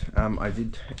 Oops. I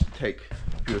did take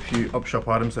a few op shop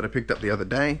items that I picked up the other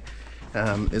day.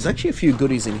 There's actually a few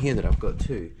goodies in here that I've got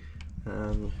too,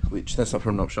 which that's not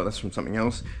from an op shop, that's from something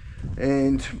else.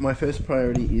 And my first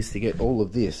priority is to get all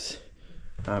of this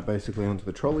basically onto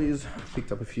the trolleys. I've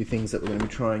picked up a few things that we're going to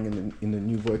be trying in the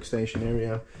new workstation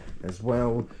area as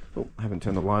well. Oh, I haven't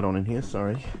turned the light on in here,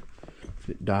 sorry. It's a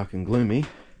bit dark and gloomy.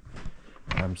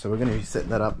 So we're going to be setting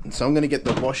that up. So I'm going to get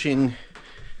the washing,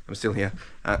 I'm still here.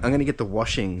 I'm going to get the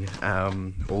washing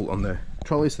all on the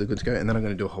trolleys so they're good to go, and then I'm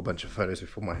going to do a whole bunch of photos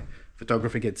before my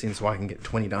photographer gets in so I can get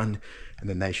 20 done, and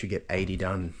then they should get 80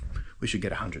 done. We should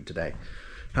get 100 today.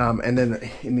 And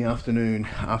then in the afternoon,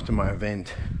 after my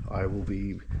event, I will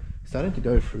be starting to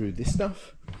go through this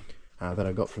stuff that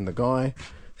I got from the guy,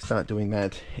 start doing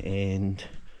that, and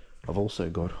I've also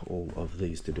got all of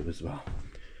these to do as well.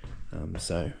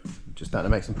 So just starting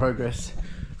to make some progress.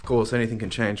 Of course, anything can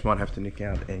change, might have to nick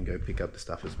out and go pick up the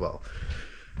stuff as well.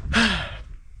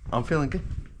 I'm feeling good,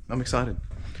 I'm excited.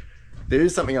 There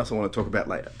is something else I want to talk about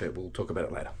later, but we'll talk about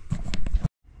it later.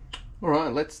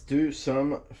 Alright, let's do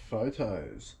some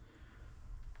photos.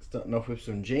 Starting off with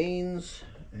some jeans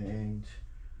and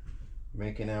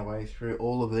making our way through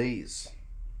all of these.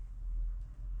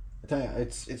 I tell you,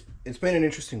 it's been an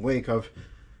interesting week. I've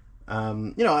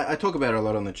you know, I talk about it a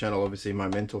lot on the channel, obviously my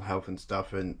mental health and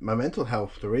stuff, and my mental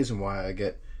health, the reason why I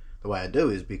get the way I do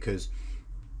is because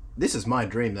this is my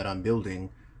dream that I'm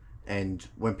building, and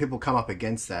when people come up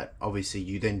against that, obviously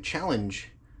you then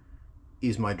challenge,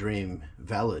 is my dream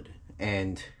valid?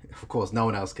 And of course no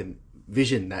one else can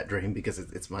vision that dream because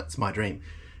it's my dream.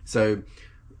 So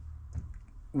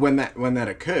when that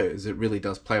occurs, it really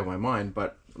does play on my mind.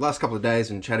 But the last couple of days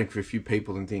and chatting for a few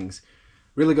people and things,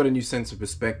 really got a new sense of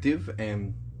perspective,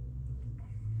 and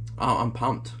I'm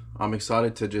pumped. I'm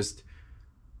excited to just,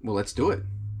 well, let's do it.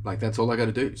 Like, that's all I got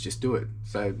to do is just do it.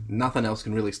 So nothing else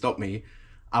can really stop me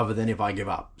other than if I give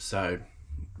up. So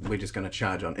we're just going to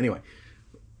charge on. Anyway,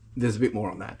 there's a bit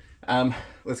more on that.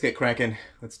 Let's get cracking.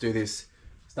 Let's do this.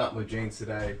 Start with jeans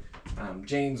today.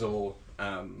 Jeans or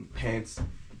pants,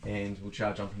 and we'll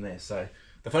charge on from there. So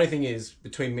the funny thing is,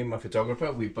 between me and my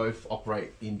photographer, we both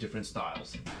operate in different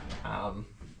styles.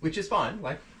 which is fine.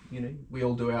 Like, you know, we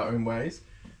all do our own ways.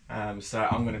 So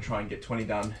I'm going to try and get 20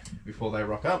 done before they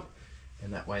rock up,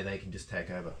 and that way they can just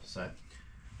take over. So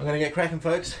I'm going to get cracking,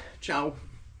 folks. Ciao.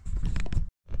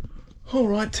 All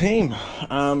right, team.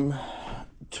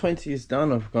 20 is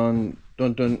done. I've gone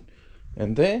dun dun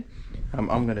and there. I'm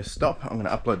going to stop. I'm going to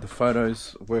upload the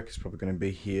photos. Work is probably going to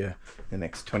be here in the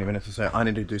next 20 minutes or so. I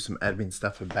need to do some admin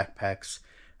stuff for backpacks.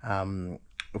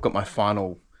 I've got my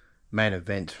final main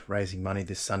event raising money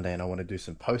this Sunday, and I want to do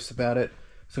some posts about it.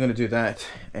 So I'm going to do that,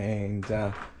 and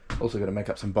also got to make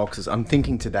up some boxes. I'm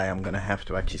thinking today I'm going to have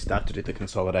to actually start to do the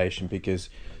consolidation, because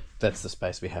that's the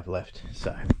space we have left.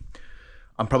 So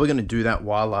I'm probably going to do that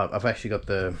while I've actually got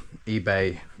the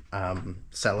eBay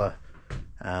seller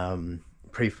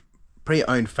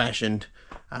pre-owned fashioned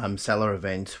seller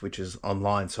event, which is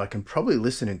online. So I can probably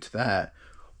listen into that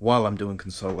while I'm doing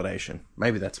consolidation.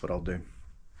 Maybe that's what I'll do.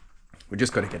 We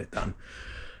just got to get it done.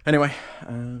 Anyway,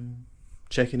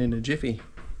 checking in a jiffy.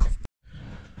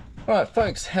 All right,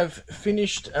 folks, have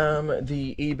finished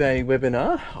the eBay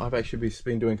webinar. I've actually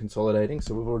been doing consolidating,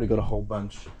 so we've already got a whole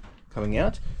bunch coming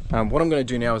out. What I'm going to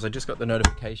do now is I just got the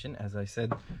notification, as I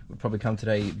said, would probably come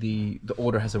today. The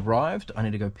order has arrived. I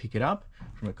need to go pick it up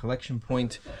from a collection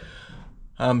point.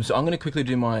 So I'm going to quickly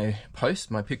do my post,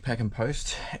 my pick, pack, and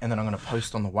post, and then I'm going to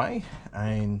post on the way,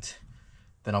 and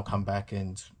then I'll come back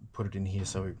and put it in here.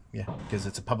 So yeah, because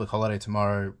it's a public holiday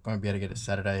tomorrow, won't be able to get it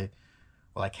Saturday.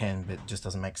 Well, I can, but it just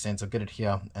doesn't make sense. I'll get it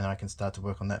here, and I can start to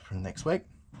work on that from next week.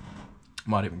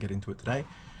 Might even get into it today.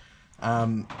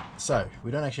 So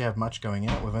we don't actually have much going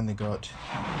out. We've only got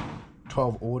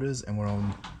 12 orders, and we're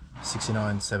on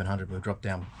 69,700. We've dropped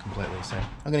down completely. So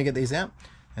I'm going to get these out,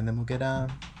 and then we'll get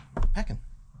packing.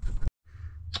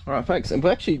 All right, folks, and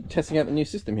we're actually testing out the new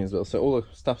system here as well. So all the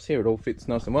stuff's here. It all fits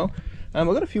nice and well. I've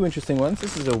got a few interesting ones.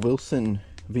 This is a Wilson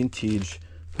vintage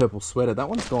purple sweater. That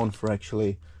one's gone for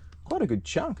actually quite a good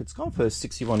chunk. It's gone for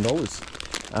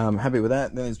 $61. Happy with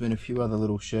that. Then there's been a few other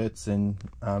little shirts and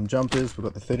jumpers. We've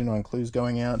got the 39 clues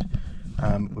going out.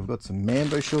 We've got some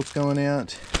Mambo shorts going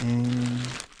out, and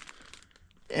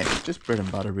yeah, just bread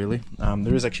and butter really.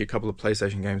 There is actually a couple of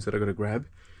PlayStation games that I got to grab.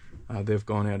 They've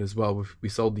gone out as well. We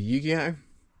sold the Yu-Gi-Oh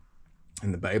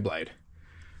and the Beyblade,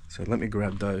 so let me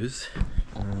grab those.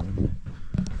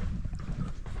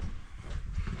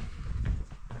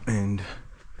 And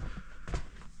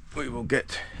we will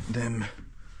get them.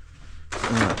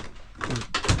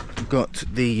 Got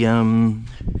the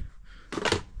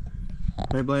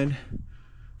Beyblade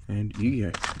and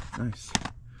Yu-Gi-Oh. Nice.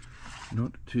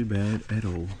 Not too bad at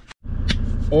all.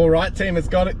 All right, team, it's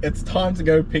time to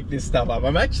go pick this stuff up.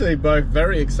 I'm actually both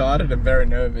very excited and very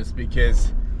nervous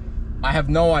because I have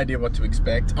no idea what to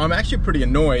expect. I'm actually pretty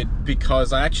annoyed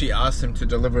because I actually asked them to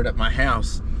deliver it at my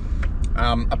house.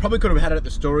 I probably could have had it at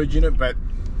the storage unit, but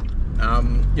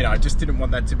you know, I just didn't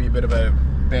want that to be a bit of a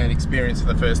bad experience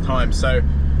for the first time. So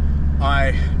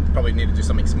I probably need to do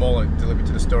something smaller, deliver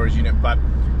to the storage unit, but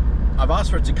I've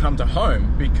asked for it to come to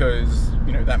home because,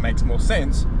 you know, that makes more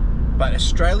sense. But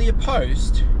Australia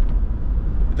Post,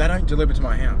 they don't deliver to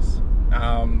my house.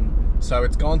 So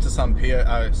it's gone to some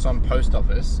post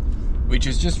office, which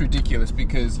is just ridiculous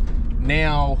because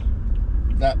now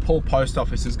that poor post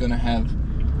office is going to have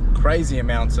crazy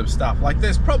amounts of stuff. Like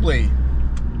there's probably,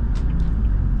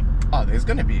 there's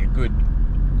going to be a good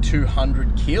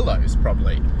 200 kilos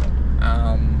probably.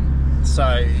 So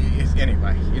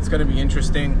anyway, it's going to be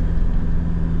interesting.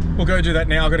 We'll go do that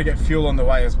now. I've got to get fuel on the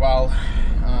way as well.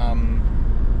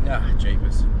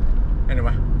 Jeepers.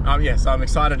 Anyway, yeah, so I'm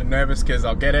excited and nervous because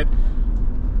I'll get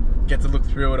to look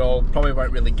through it all. Probably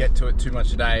won't really get to it too much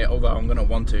today, although I'm going to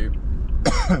want to.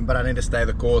 But I need to stay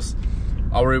the course.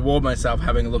 I'll reward myself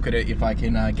having a look at it if I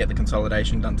can get the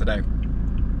consolidation done today.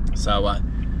 So,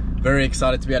 very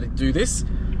excited to be able to do this.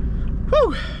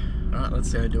 Whew! Alright, let's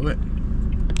see how I do it.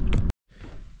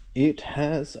 It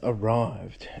has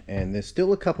arrived, and there's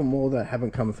still a couple more that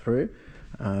haven't come through.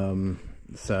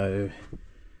 So,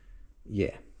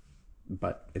 yeah,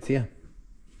 but it's here.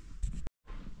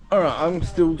 Alright,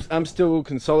 I'm still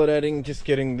consolidating, just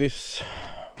getting this.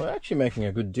 We're actually making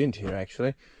a good dent here,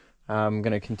 actually. I'm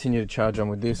going to continue to charge on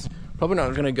with this. Probably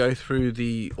not going to go through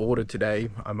the order today.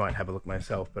 I might have a look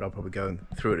myself, but I'll probably go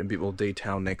through it in a bit more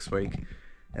detail next week.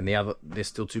 And there's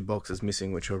still 2 boxes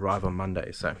missing, which will arrive on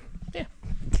Monday. So, yeah.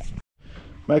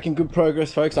 Making good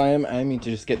progress, folks. I am aiming to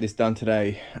just get this done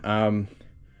today.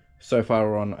 So far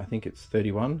we're on, I think it's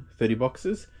 30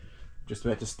 boxes. Just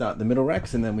about to start the middle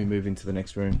racks, and then we move into the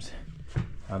next rooms.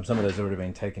 Some of those have already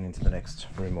been taken into the next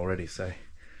room already, so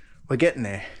we're getting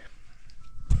there.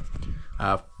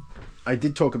 I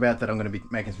did talk about that I'm going to be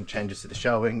making some changes to the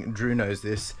shelving. Drew knows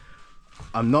this.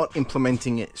 I'm not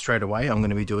implementing it straight away. I'm going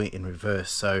to be doing it in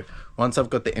reverse. So once I've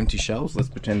got the empty shelves, let's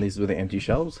pretend these were the empty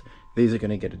shelves. These are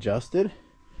going to get adjusted,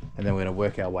 and then we're going to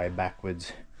work our way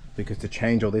backwards, because to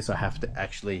change all this, I have to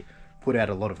actually put out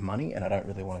a lot of money, and I don't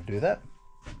really want to do that.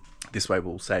 This way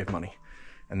we'll save money,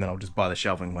 and then I'll just buy the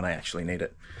shelving when I actually need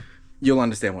it. You'll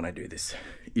understand when I do this,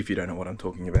 if you don't know what I'm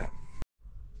talking about.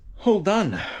 All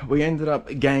done. We ended up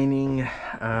gaining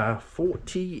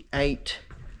 48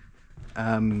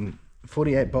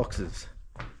 boxes,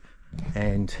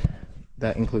 and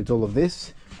that includes all of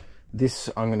this. This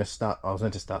I was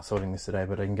meant to start sorting this today,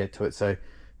 but I didn't get to it. So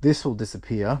this will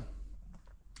disappear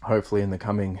hopefully in the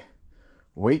coming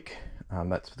week.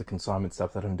 That's for the consignment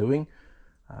stuff that I'm doing,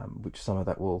 which some of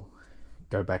that will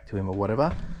go back to him or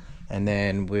whatever. And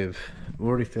then we've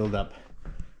already filled up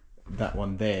that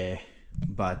one there,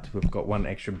 but we've got one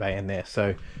extra bay in there.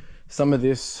 So some of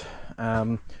this,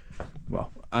 well,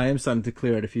 I am starting to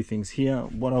clear out a few things here.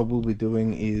 What I will be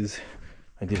doing is,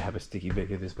 I did have a sticky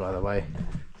bag of this, by the way.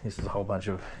 This is a whole bunch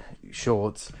of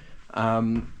shorts. What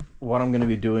I'm going to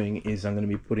be doing is I'm going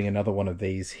to be putting another one of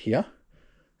these here,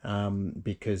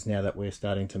 because now that we're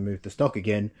starting to move the stock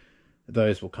again,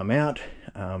 those will come out.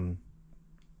 And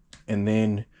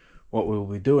then what we'll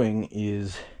be doing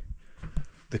is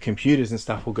the computers and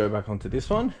stuff will go back onto this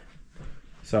one.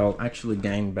 So I'll actually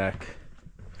gain back,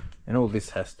 and all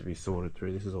this has to be sorted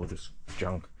through. This is all just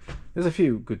junk. There's a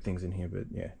few good things in here, but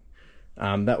yeah.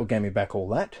 That will gain me back all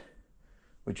that,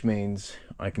 which means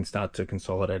I can start to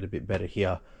consolidate a bit better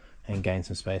here and gain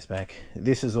some space back.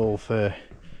 This is all for,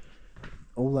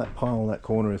 all that pile in that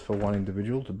corner is for one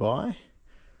individual to buy.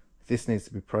 This needs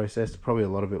to be processed. Probably a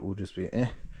lot of it will just be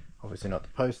obviously not the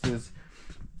posters.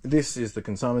 This is the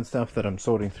consignment stuff that I'm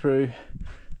sorting through.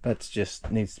 That's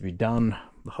just needs to be done.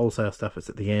 The wholesale stuff is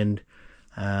at the end.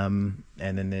 And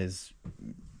then there's,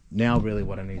 now really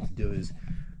what I need to do is,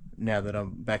 now that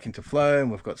I'm back into flow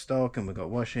and we've got stock and we've got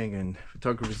washing and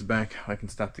photographers are back, I can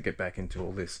start to get back into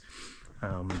all this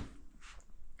and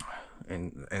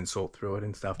sort through it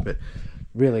and stuff. But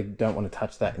really don't want to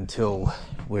touch that until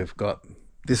we've got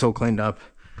this all cleaned up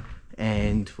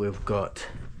and we've got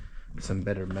some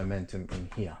better momentum in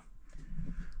here.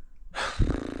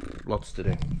 Lots to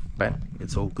do, but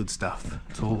it's all good stuff.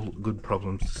 It's all good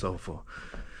problems to solve for.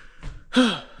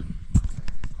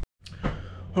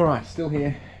 All right, still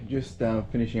here, just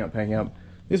finishing up, packing up.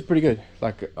 This is pretty good.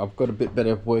 Like, I've got a bit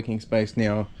better working space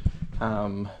now.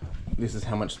 This is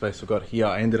how much space we've got here.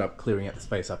 I ended up clearing out the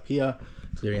space up here,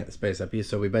 clearing out the space up here.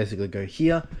 So we basically go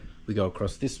here, we go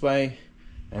across this way,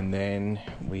 and then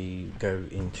we go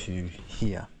into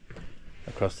here,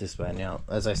 across this way. Now,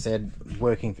 as I said,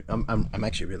 I'm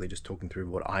actually really just talking through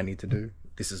what I need to do.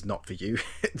 This is not for you.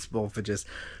 It's more for just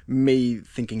me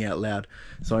thinking out loud.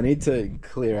 So I need to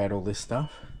clear out all this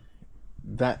stuff.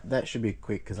 That should be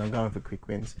quick, because I'm going for quick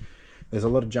wins. There's a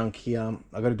lot of junk here.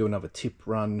 I've got to do another tip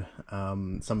run.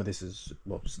 Some of this is,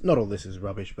 well, not all this is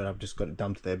rubbish, but I've just got it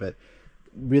dumped there. But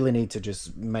really need to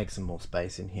just make some more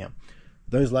space in here.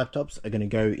 Those laptops are going to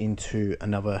go into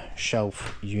another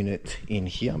shelf unit in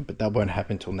here, but that won't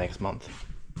happen till next month.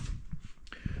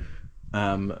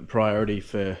 Priority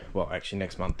for, well, actually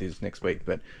next month is next week,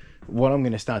 but what I'm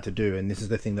going to start to do, and this is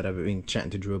the thing that I've been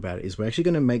chatting to Drew about, is we're actually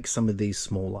going to make some of these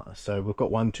smaller. So we've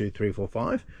got 1, 2, 3, 4,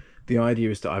 5. The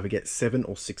idea is to either get 7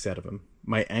 or 6 out of them.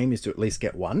 My aim is to at least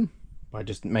get 1 by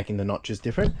just making the notches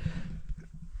different.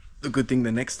 The good thing,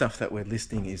 the next stuff that we're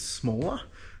listing is smaller,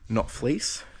 not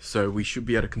fleece. So we should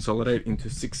be able to consolidate into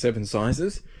 6, 7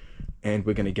 sizes, and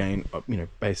we're going to gain, you know,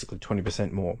 basically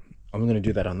 20% more. I'm going to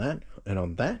do that on that and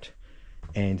on that,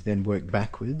 and then work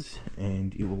backwards,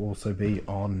 and it will also be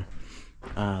on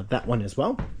that one as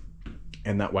well.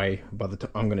 And that way, by the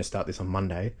time I'm going to start this on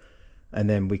Monday, and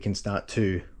then we can start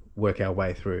to work our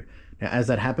way through. Now, as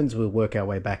that happens, we'll work our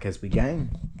way back as we gain.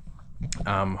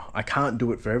 I can't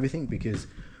do it for everything because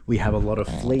we have a lot of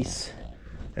fleece,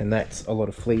 and that's a lot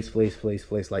of fleece,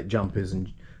 like jumpers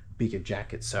and bigger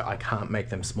jackets. So I can't make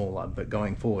them smaller, but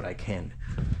going forward, I can.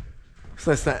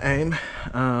 So that's that aim.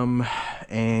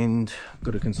 And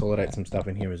got to consolidate some stuff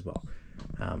in here as well.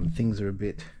 Things are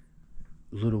a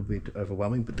little bit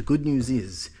overwhelming, but the good news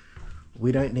is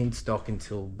we don't need stock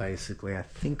until basically, I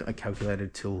think I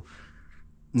calculated till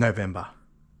November.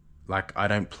 Like, I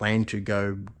don't plan to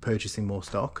go purchasing more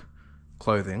stock,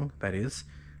 clothing, that is.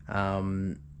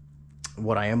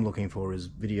 What I am looking for is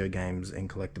video games and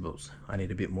collectibles. I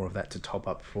need a bit more of that to top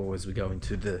up for as we go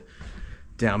into the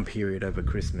down period over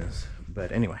Christmas.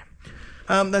 But anyway,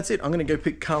 that's it. I'm going to go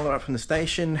pick Carla up from the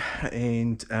station,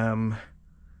 and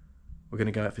we're going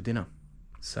to go out for dinner.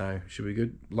 So should be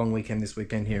good. Long weekend this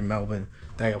weekend here in Melbourne.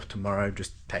 Day off tomorrow,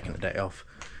 just taking a day off.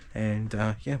 And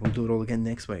yeah, we'll do it all again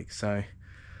next week. So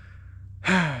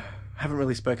haven't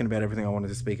really spoken about everything I wanted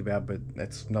to speak about, but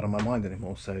that's not on my mind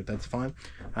anymore, so that's fine.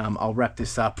 I'll wrap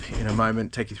this up in a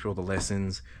moment, take you through all the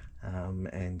lessons,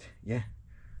 and yeah,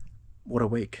 what a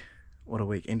week. What a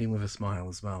week. Ending with a smile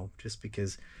as well, just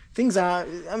because things are,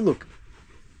 look,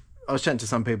 I was chatting to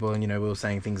some people and, we were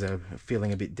saying things are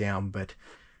feeling a bit down, but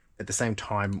at the same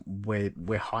time,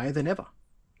 we're higher than ever.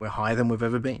 We're higher than we've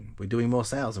ever been. We're doing more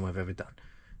sales than we've ever done.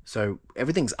 So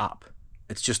everything's up.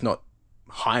 It's just not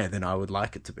higher than I would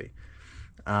like it to be.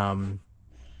 Or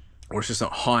it's just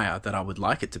not higher than I would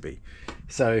like it to be.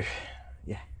 So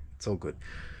yeah, it's all good.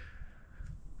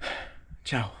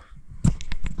 Ciao.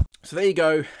 So there you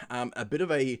go. A bit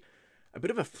of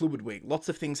a fluid week. Lots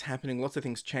of things happening, lots of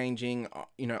things changing.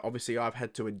 Obviously I've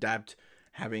had to adapt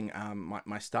having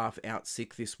my staff out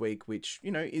sick this week, which,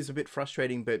 is a bit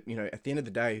frustrating, but, at the end of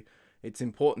the day, it's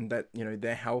important that,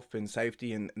 their health and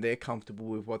safety and they're comfortable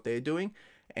with what they're doing.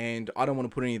 And I don't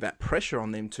want to put any of that pressure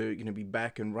on them to, be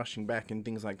back and rushing back and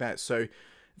things like that. So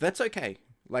that's okay.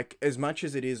 Like, as much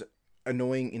as it is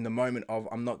annoying in the moment of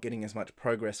I'm not getting as much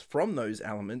progress from those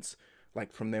elements,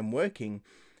 like from them working,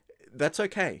 that's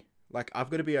okay. Like, I've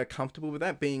got to be comfortable with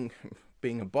that. Being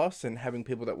a boss and having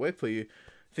people that work for you,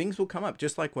 things will come up.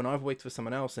 Just like when I've worked for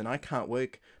someone else and I can't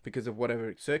work because of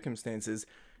whatever circumstances,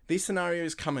 these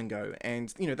scenarios come and go.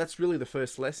 And, that's really the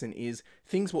first lesson, is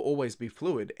things will always be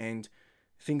fluid, and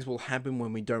things will happen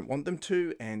when we don't want them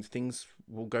to, and things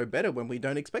will go better when we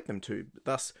don't expect them to.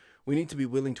 Thus, we need to be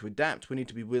willing to adapt. We need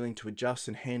to be willing to adjust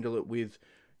and handle it with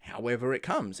however it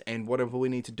comes and whatever we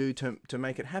need to do to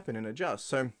make it happen and adjust.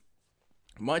 So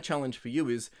my challenge for you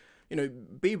is,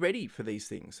 be ready for these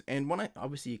things. And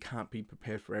obviously you can't be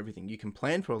prepared for everything. You can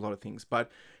plan for a lot of things, but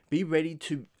be ready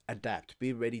to adapt.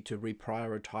 Be ready to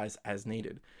reprioritize as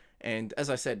needed. And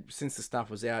as I said, since the staff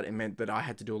was out, it meant that I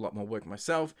had to do a lot more work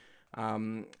myself.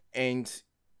 And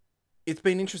it's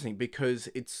been interesting because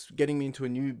it's getting me into a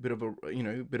new bit of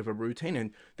a routine.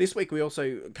 And this week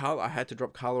I had to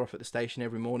drop Carla off at the station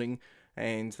every morning,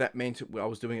 and that meant I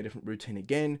was doing a different routine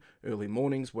again, early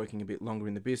mornings, working a bit longer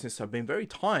in the business. So I've been very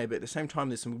tired, but at the same time,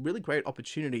 there's some really great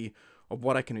opportunity of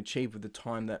what I can achieve with the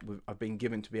time that I've been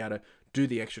given to be able to do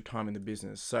the extra time in the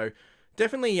business. So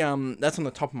definitely, that's on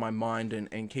the top of my mind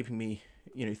and keeping me,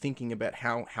 thinking about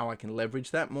how I can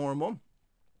leverage that more and more.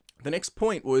 The next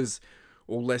point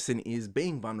lesson is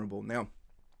being vulnerable. Now,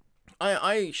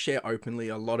 I share openly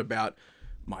a lot about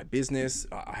my business.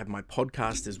 I have my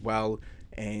podcast as well.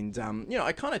 And,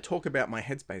 I kind of talk about my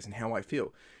headspace and how I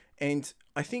feel. And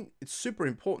I think it's super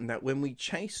important that when we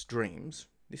chase dreams,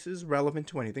 this is relevant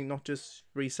to anything, not just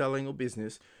reselling or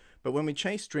business, but when we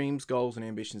chase dreams, goals, and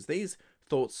ambitions, these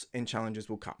thoughts and challenges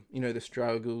will come. The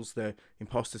struggles, the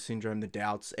imposter syndrome, the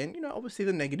doubts, and, obviously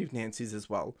the negative Nancy's as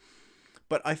well.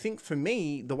 But I think for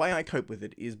me, the way I cope with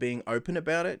it is being open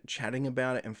about it, chatting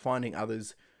about it, and finding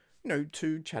others,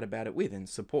 to chat about it with and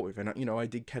support with. And, I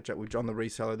did catch up with John, the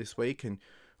reseller, this week, and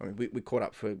we caught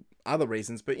up for other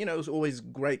reasons, but, it was always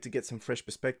great to get some fresh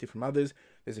perspective from others.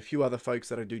 There's a few other folks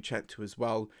that I do chat to as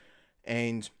well,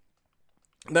 and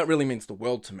that really means the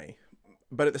world to me.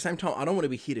 But at the same time, I don't want to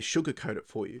be here to sugarcoat it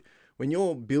for you. When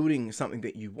you're building something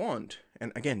that you want,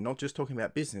 and again, not just talking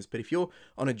about business, but if you're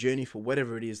on a journey for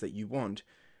whatever it is that you want,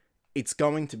 it's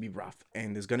going to be rough,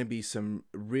 and there's going to be some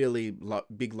really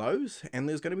big lows, and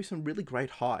there's going to be some really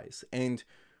great highs. And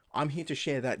I'm here to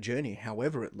share that journey,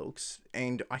 however it looks,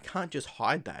 and I can't just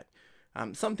hide that.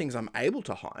 Some things I'm able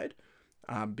to hide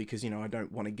because, I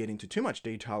don't want to get into too much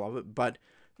detail of it, but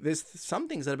there's some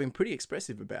things that I've been pretty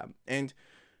expressive about. And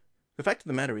the fact of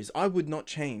the matter is, I would not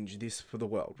change this for the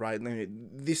world, right?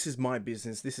 This is my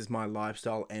business, this is my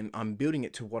lifestyle, and I'm building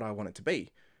it to what I want it to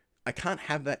be. I can't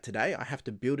have that today. I have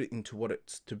to build it into what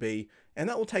it's to be, and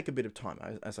that will take a bit of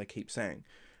time, as I keep saying.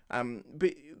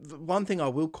 But the one thing I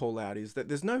will call out is that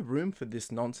there's no room for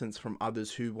this nonsense from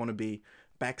others who want to be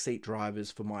backseat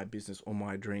drivers for my business or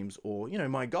my dreams or,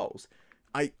 my goals.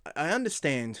 I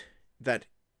understand that,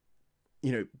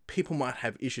 people might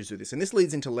have issues with this, and this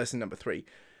leads into lesson number 3.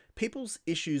 People's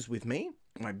issues with me,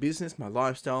 my business, my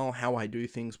lifestyle, how I do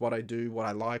things, what I do, what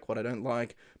I like, what I don't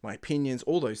like, my opinions,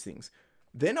 all those things,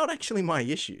 they're not actually my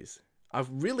issues. I've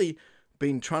really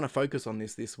been trying to focus on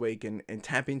this week and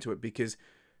tap into it, because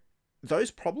those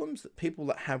problems that people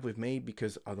that have with me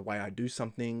because of the way I do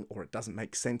something, or it doesn't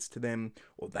make sense to them,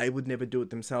 or they would never do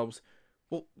it themselves,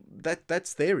 well,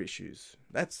 that's their issues.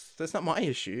 That's not my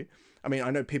issue. I mean,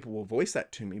 I know people will voice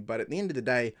that to me, but at the end of the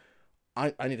day,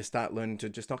 I need to start learning to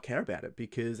just not care about it,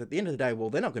 because at the end of the day, well,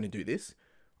 they're not going to do this.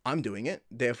 I'm doing it,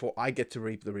 therefore I get to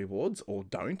reap the rewards, or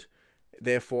don't.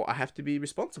 Therefore, I have to be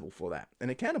responsible for that and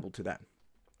accountable to that.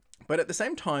 But at the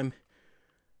same time,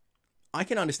 I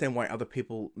can understand why other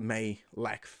people may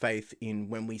lack faith in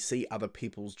when we see other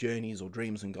people's journeys or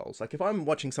dreams and goals. Like if I'm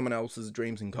watching someone else's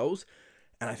dreams and goals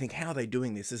and I think, how are they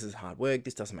doing this? This is hard work.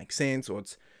 This doesn't make sense. Or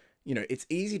it's, it's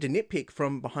easy to nitpick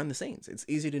from behind the scenes. It's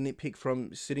easy to nitpick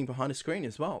from sitting behind a screen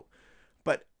as well.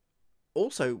 But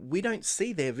also, we don't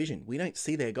see their vision. We don't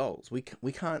see their goals. We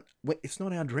can't, it's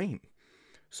not our dream.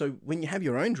 So when you have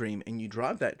your own dream and you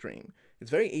drive that dream,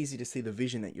 it's very easy to see the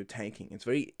vision that you're taking. It's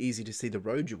very easy to see the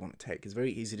road you want to take. It's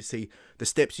very easy to see the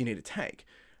steps you need to take.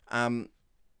 But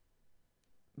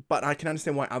I can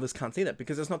understand why others can't see that,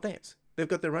 because it's not theirs. They've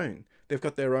got their own. They've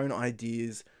got their own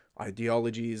ideas,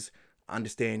 ideologies,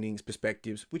 understandings,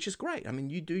 perspectives, which is great. I mean,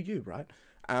 you do you, right?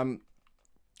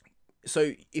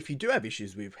 So if you do have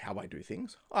issues with how I do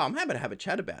things, I'm happy to have a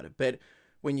chat about it. But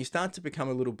when you start to become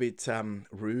a little bit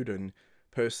rude and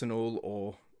personal,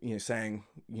 or saying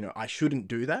I shouldn't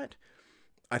do that,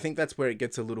 I think that's where it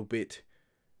gets a little bit,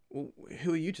 well,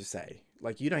 who are you to say?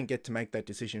 Like, you don't get to make that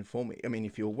decision for me. I mean,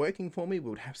 if you're working for me,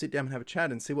 we would sit down and have a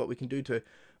chat and see what we can do to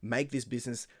make this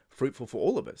business fruitful for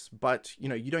all of us. But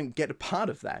you don't get a part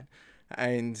of that.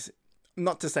 And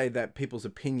not to say that people's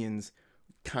opinions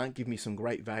can't give me some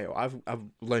great value. I've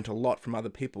learned a lot from other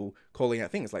people calling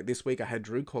out things. Like this week I had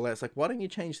Drew call out, it's like, why don't you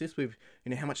change this with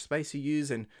how much space you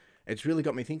use? And it's really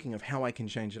got me thinking of how I can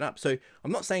change it up. So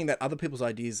I'm not saying that other people's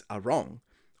ideas are wrong.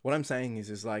 What I'm saying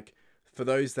is like, for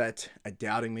those that are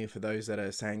doubting me, for those that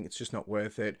are saying it's just not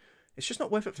worth it, it's just not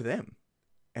worth it for them.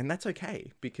 And that's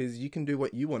okay, because you can do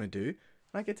what you want to do,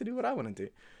 and I get to do what I want to do.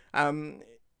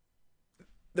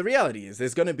 The reality is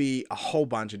there's going to be a whole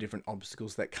bunch of different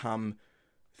obstacles that come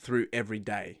through every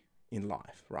day in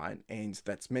life, right? And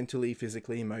that's mentally,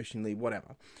 physically, emotionally,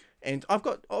 whatever. And I've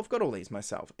got all these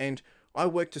myself, and I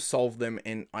work to solve them,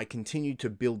 and I continue to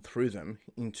build through them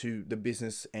into the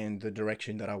business and the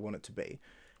direction that I want it to be.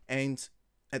 And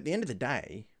at the end of the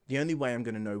day, the only way I'm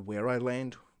going to know where I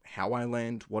land, how I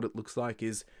land, what it looks like,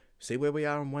 is see where we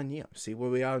are in 1 year, see where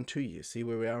we are in 2 years, see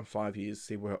where we are in 5 years,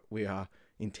 see where we are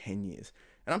in 10 years.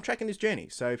 And I'm tracking this journey.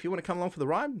 So if you want to come along for the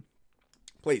ride,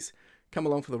 please come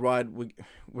along for the ride.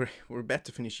 We're about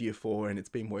to finish year 4, and it's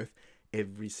been worth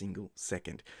every single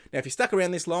second. Now, if you stuck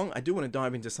around this long, I do want to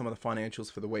dive into some of the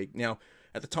financials for the week. Now,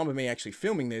 at the time of me actually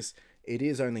filming this, it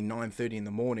is only 9:30 in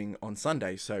the morning on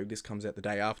Sunday, so this comes out the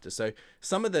day after. So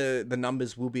some of the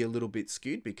numbers will be a little bit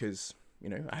skewed because,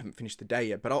 I haven't finished the day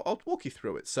yet, but I'll walk you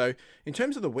through it. So in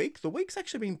terms of the week's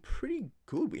actually been pretty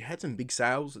good. We had some big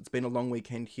sales. It's been a long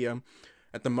weekend here.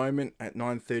 At the moment, at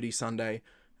 9:30 Sunday,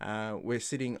 we're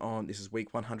sitting on, this is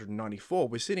week 194,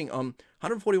 we're sitting on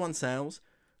 141 sales.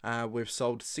 We've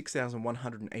sold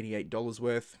 $6,188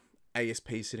 worth.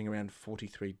 ASP sitting around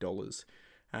 $43.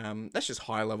 That's just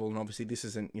high level, and obviously this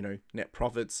isn't, net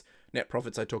profits. Net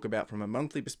profits I talk about from a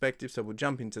monthly perspective, so we'll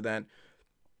jump into that.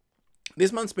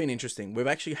 This month's been interesting. We've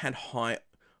actually had high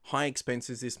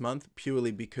expenses this month,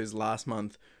 purely because last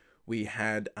month we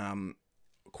had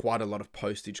quite a lot of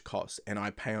postage costs, and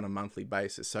I pay on a monthly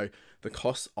basis. So the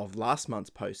cost of last month's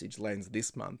postage lands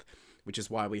this month, which is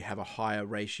why we have a higher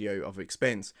ratio of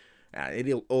expense.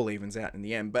 It all evens out in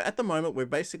the end. But at the moment, we've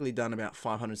basically done about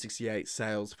 568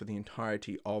 sales for the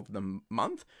entirety of the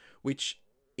month, which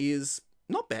is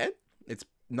not bad. It's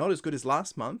not as good as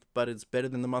last month, but it's better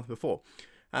than the month before.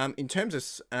 In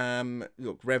terms of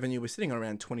revenue, we're sitting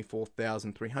around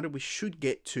 24,300. We should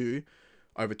get to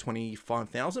over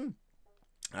 25,000.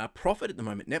 Profit at the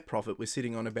moment, net profit, we're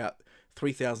sitting on about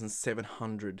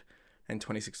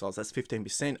 $3,726. That's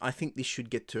 15%. I think this should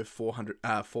get to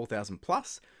 4,000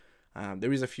 plus.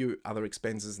 There is a few other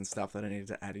expenses and stuff that I need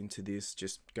to add into this.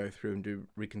 Just go through and do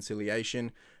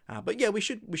reconciliation. But yeah, we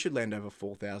should land over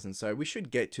 4,000. So we should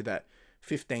get to that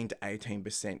 15 to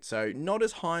 18%. So not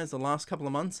as high as the last couple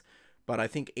of months, but I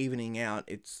think evening out,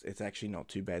 it's actually not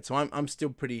too bad. So I'm still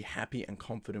pretty happy and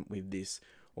confident with this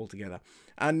altogether.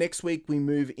 Next week we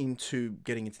move into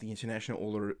getting into the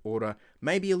international order,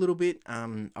 maybe a little bit.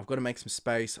 I've got to make some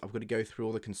space. I've got to go through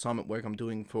all the consignment work I'm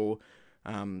doing for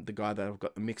the guy that I've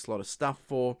got the mixed lot of stuff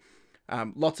for.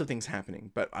 Lots of things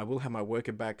happening, but I will have my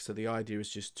worker back. So the idea is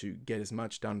just to get as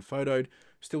much done photoed.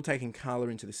 Still taking Carla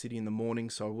into the city in the morning,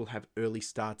 so I will have early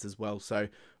starts as well. So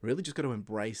really just got to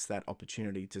embrace that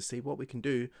opportunity to see what we can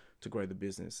do to grow the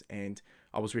business. And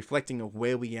I was reflecting of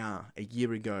where we are a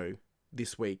year ago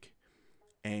this week,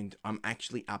 and I'm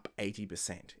actually up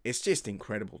 80%. It's just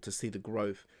incredible to see the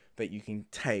growth that you can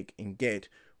take and get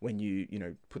when you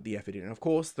put the effort in. And of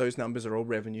course, those numbers are all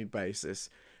revenue basis.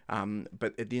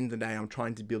 But at the end of the day, I'm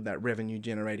trying to build that revenue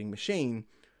generating machine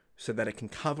so that it can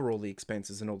cover all the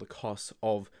expenses and all the costs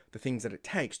of the things that it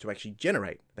takes to actually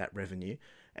generate that revenue.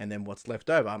 And then what's left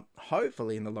over,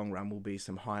 hopefully in the long run, will be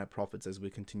some higher profits as we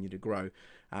continue to grow.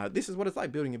 This is what it's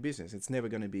like building a business. It's never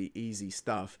going to be easy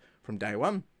stuff from day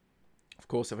one. Of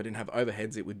course, if I didn't have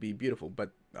overheads, it would be beautiful,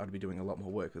 but I'd be doing a lot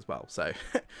more work as well. So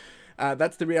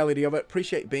that's the reality of it.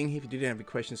 Appreciate being here. If you did have any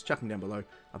questions, chuck them down below.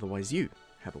 Otherwise, you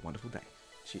have a wonderful day.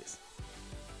 Cheers.